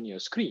looks on your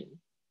screen,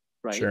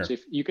 right? Sure. So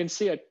if you can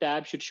say a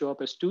tab should show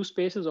up as 2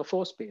 spaces or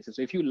 4 spaces.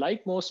 So if you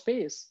like more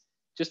space,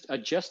 just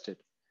adjust it.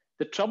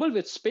 The trouble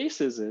with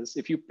spaces is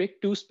if you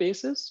pick 2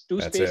 spaces,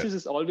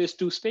 is always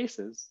 2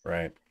 spaces.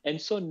 Right.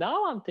 And so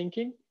now I'm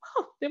thinking,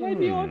 they might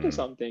be onto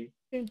something.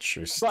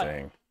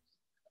 Interesting.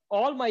 But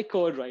all my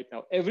code right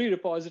now, every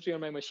repository on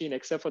my machine,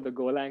 except for the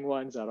Golang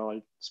ones, are all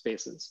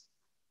spaces.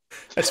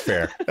 That's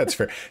fair.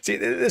 See,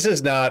 this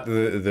is not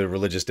the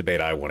religious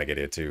debate I want to get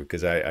into,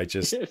 because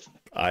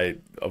I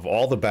of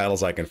all the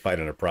battles I can fight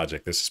in a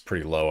project, this is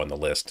pretty low on the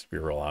list, to be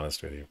real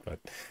honest with you. But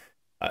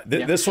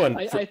this one,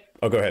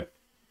 go ahead.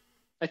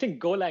 I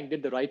think Golang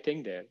did the right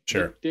thing there.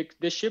 Sure.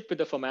 They ship with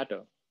the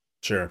formatter.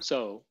 Sure.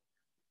 So,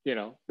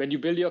 when you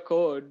build your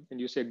code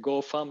and you say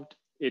go fumpt,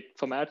 it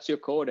formats your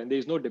code and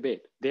there's no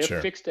debate. They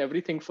have fixed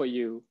everything for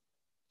you.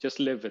 Just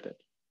live with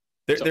it.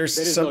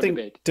 There's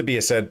something to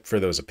be said for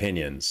those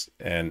opinions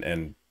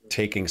and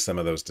taking some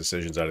of those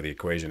decisions out of the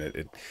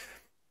equation.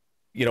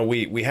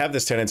 We have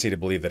this tendency to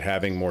believe that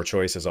having more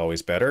choice is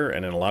always better.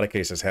 And in a lot of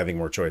cases, having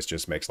more choice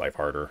just makes life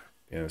harder.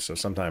 So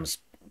sometimes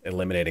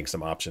eliminating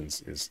some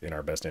options is in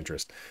our best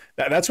interest.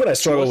 That's what I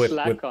struggle with.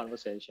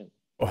 Conversation.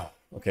 Oh,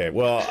 okay.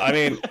 Well, I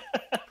mean,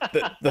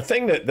 the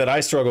thing that I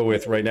struggle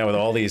with right now with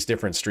all these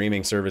different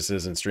streaming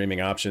services and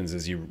streaming options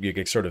is you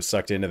get sort of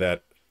sucked into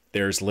that.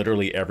 There's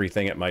literally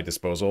everything at my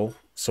disposal.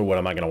 So what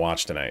am I going to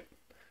watch tonight?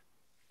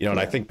 You know, and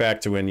I Yeah. think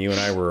back to when you and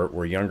I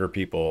were younger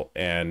people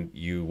and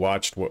you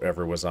watched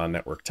whatever was on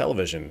network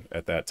television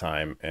at that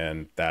time,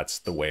 and that's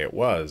the way it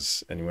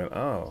was. And you went,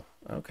 oh,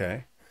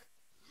 okay.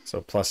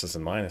 So pluses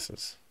and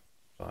minuses.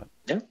 But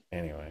Yeah.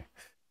 anyway.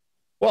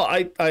 Well,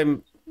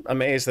 I'm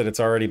amazed that it's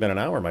already been an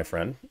hour, my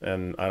friend,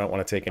 and I don't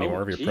want to take any more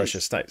Oh, of your geez.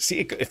 precious time. See,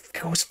 it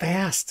goes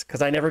fast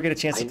because I never get a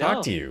chance I to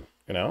talk to know. you,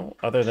 you know,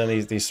 other than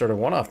these sort of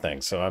one-off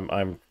things. So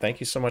I'm thank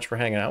you so much for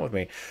hanging out with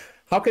me.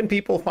 How can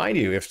people find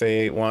you if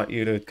they want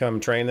you to come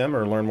train them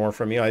or learn more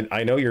from you?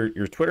 I know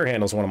your Twitter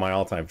handle is one of my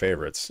all-time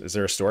favorites. Is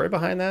there a story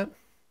behind that?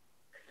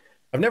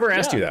 I've never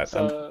asked you Yeah. that.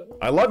 So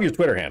I love your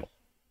Twitter handle.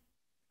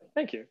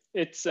 thank you.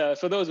 It's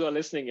for those who are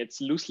listening,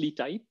 it's loosely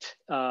typed.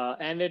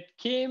 And it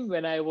came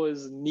when I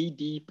was knee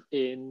deep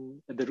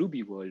in the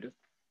Ruby world.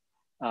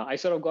 I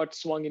sort of got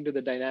swung into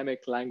the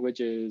dynamic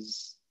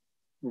languages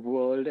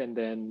world. And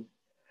then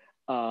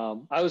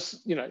I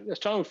was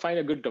trying to find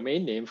a good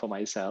domain name for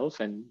myself.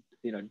 And,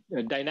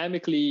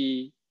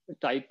 dynamically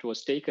typed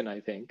was taken, I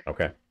think.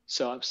 Okay.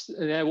 So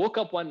and I woke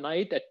up one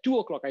night at 2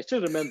 o'clock. I still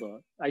remember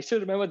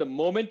the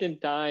moment in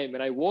time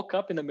when I woke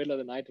up in the middle of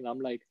the night and I'm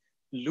like,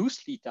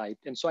 loosely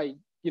typed. And so I,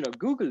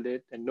 Googled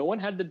it and no one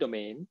had the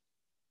domain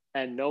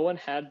and no one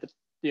had the,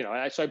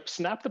 so I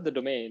snapped up the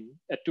domain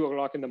at 2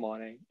 o'clock in the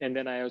morning. And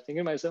then I was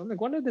thinking to myself,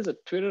 like, wonder if there's a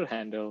Twitter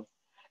handle.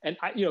 And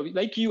I,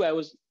 like you, I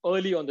was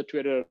early on the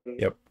Twitter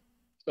Yep.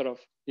 sort of,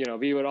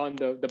 we were on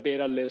the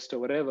beta list or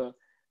whatever.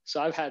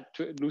 So I've had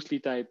loosely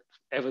typed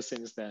ever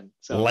since then.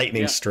 So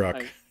Lightning yeah,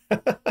 struck.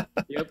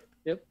 yep.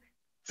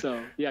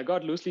 So yeah,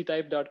 got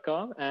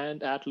looselytyped.com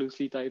and at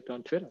looselytyped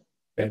on Twitter.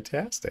 Yep.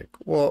 Fantastic.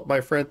 Well,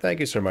 my friend, thank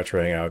you so much for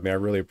hanging out with me. I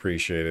really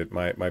appreciate it.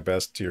 My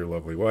best to your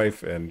lovely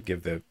wife, and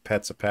give the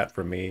pets a pat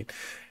from me.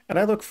 And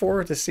I look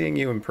forward to seeing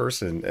you in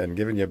person and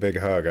giving you a big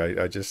hug.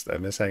 I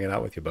miss hanging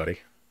out with you, buddy.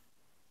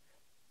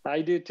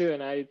 I do too,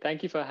 and I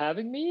thank you for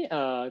having me.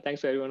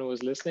 Thanks for everyone who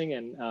was listening,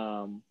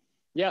 and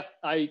yeah,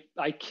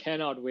 I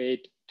cannot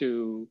wait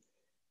to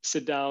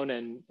sit down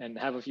and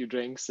have a few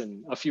drinks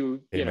and a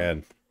few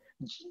Amen.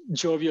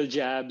 jovial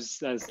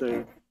jabs as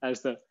the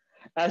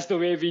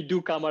way we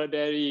do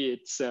camaraderie.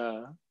 It's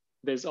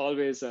there's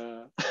always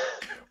a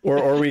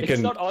Or we it's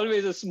can. not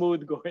always a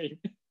smooth going.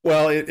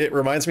 Well, it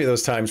reminds me of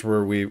those times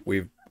where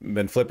we've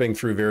been flipping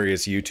through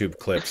various YouTube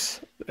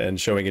clips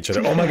and showing each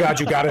other, oh my God,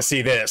 you got to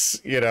see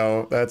this. You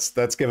know,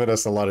 that's given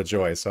us a lot of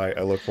joy. So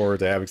I look forward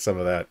to having some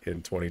of that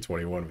in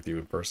 2021 with you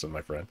in person,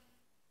 my friend.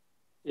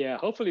 Yeah,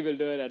 hopefully we'll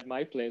do it at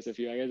my place if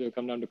you guys will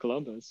come down to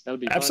Columbus. That'll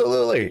be fun.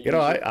 Absolutely. You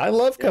know, I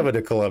love coming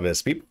to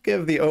Columbus. People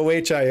give the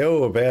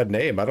OHIO a bad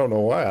name. I don't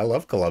know why. I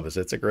love Columbus.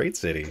 It's a great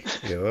city.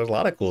 You know, there's a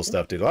lot of cool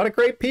stuff to do. A lot of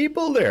great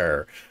people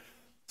there.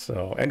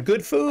 So, and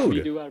good food.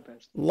 We do our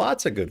best.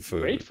 Lots of good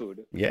food. Great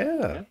food.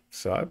 Yeah.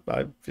 So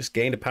I just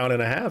gained 1.5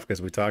 pounds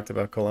because we talked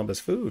about Columbus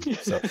food.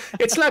 So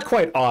it's not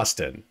quite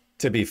Austin,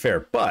 to be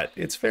fair, but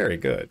it's very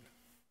good.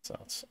 So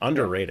it's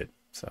underrated.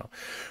 So,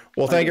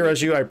 well, thank you,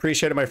 Raju. I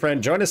appreciate it, my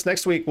friend. Join us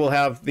next week. We'll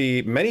have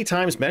the many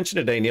times mentioned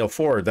today, Neil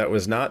Ford. That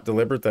was not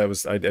deliberate.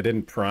 I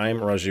didn't prime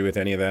Raju with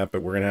any of that,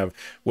 but we're going to have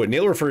what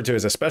Neil referred to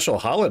as a special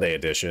holiday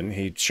edition.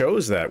 He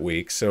chose that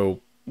week.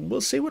 So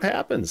we'll see what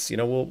happens. You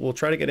know, we'll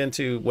try to get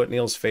into what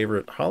Neil's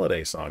favorite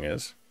holiday song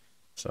is.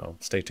 So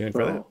stay tuned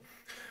for that.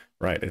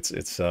 Right. It's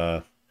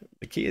the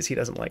key is he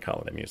doesn't like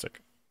holiday music.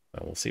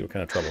 We'll see what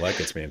kind of trouble that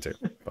gets me into.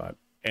 But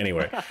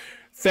anyway,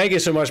 thank you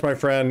so much, my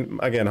friend.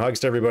 Again, hugs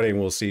to everybody, and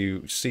we'll see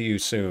you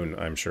soon,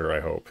 I'm sure, I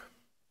hope.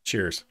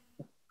 Cheers.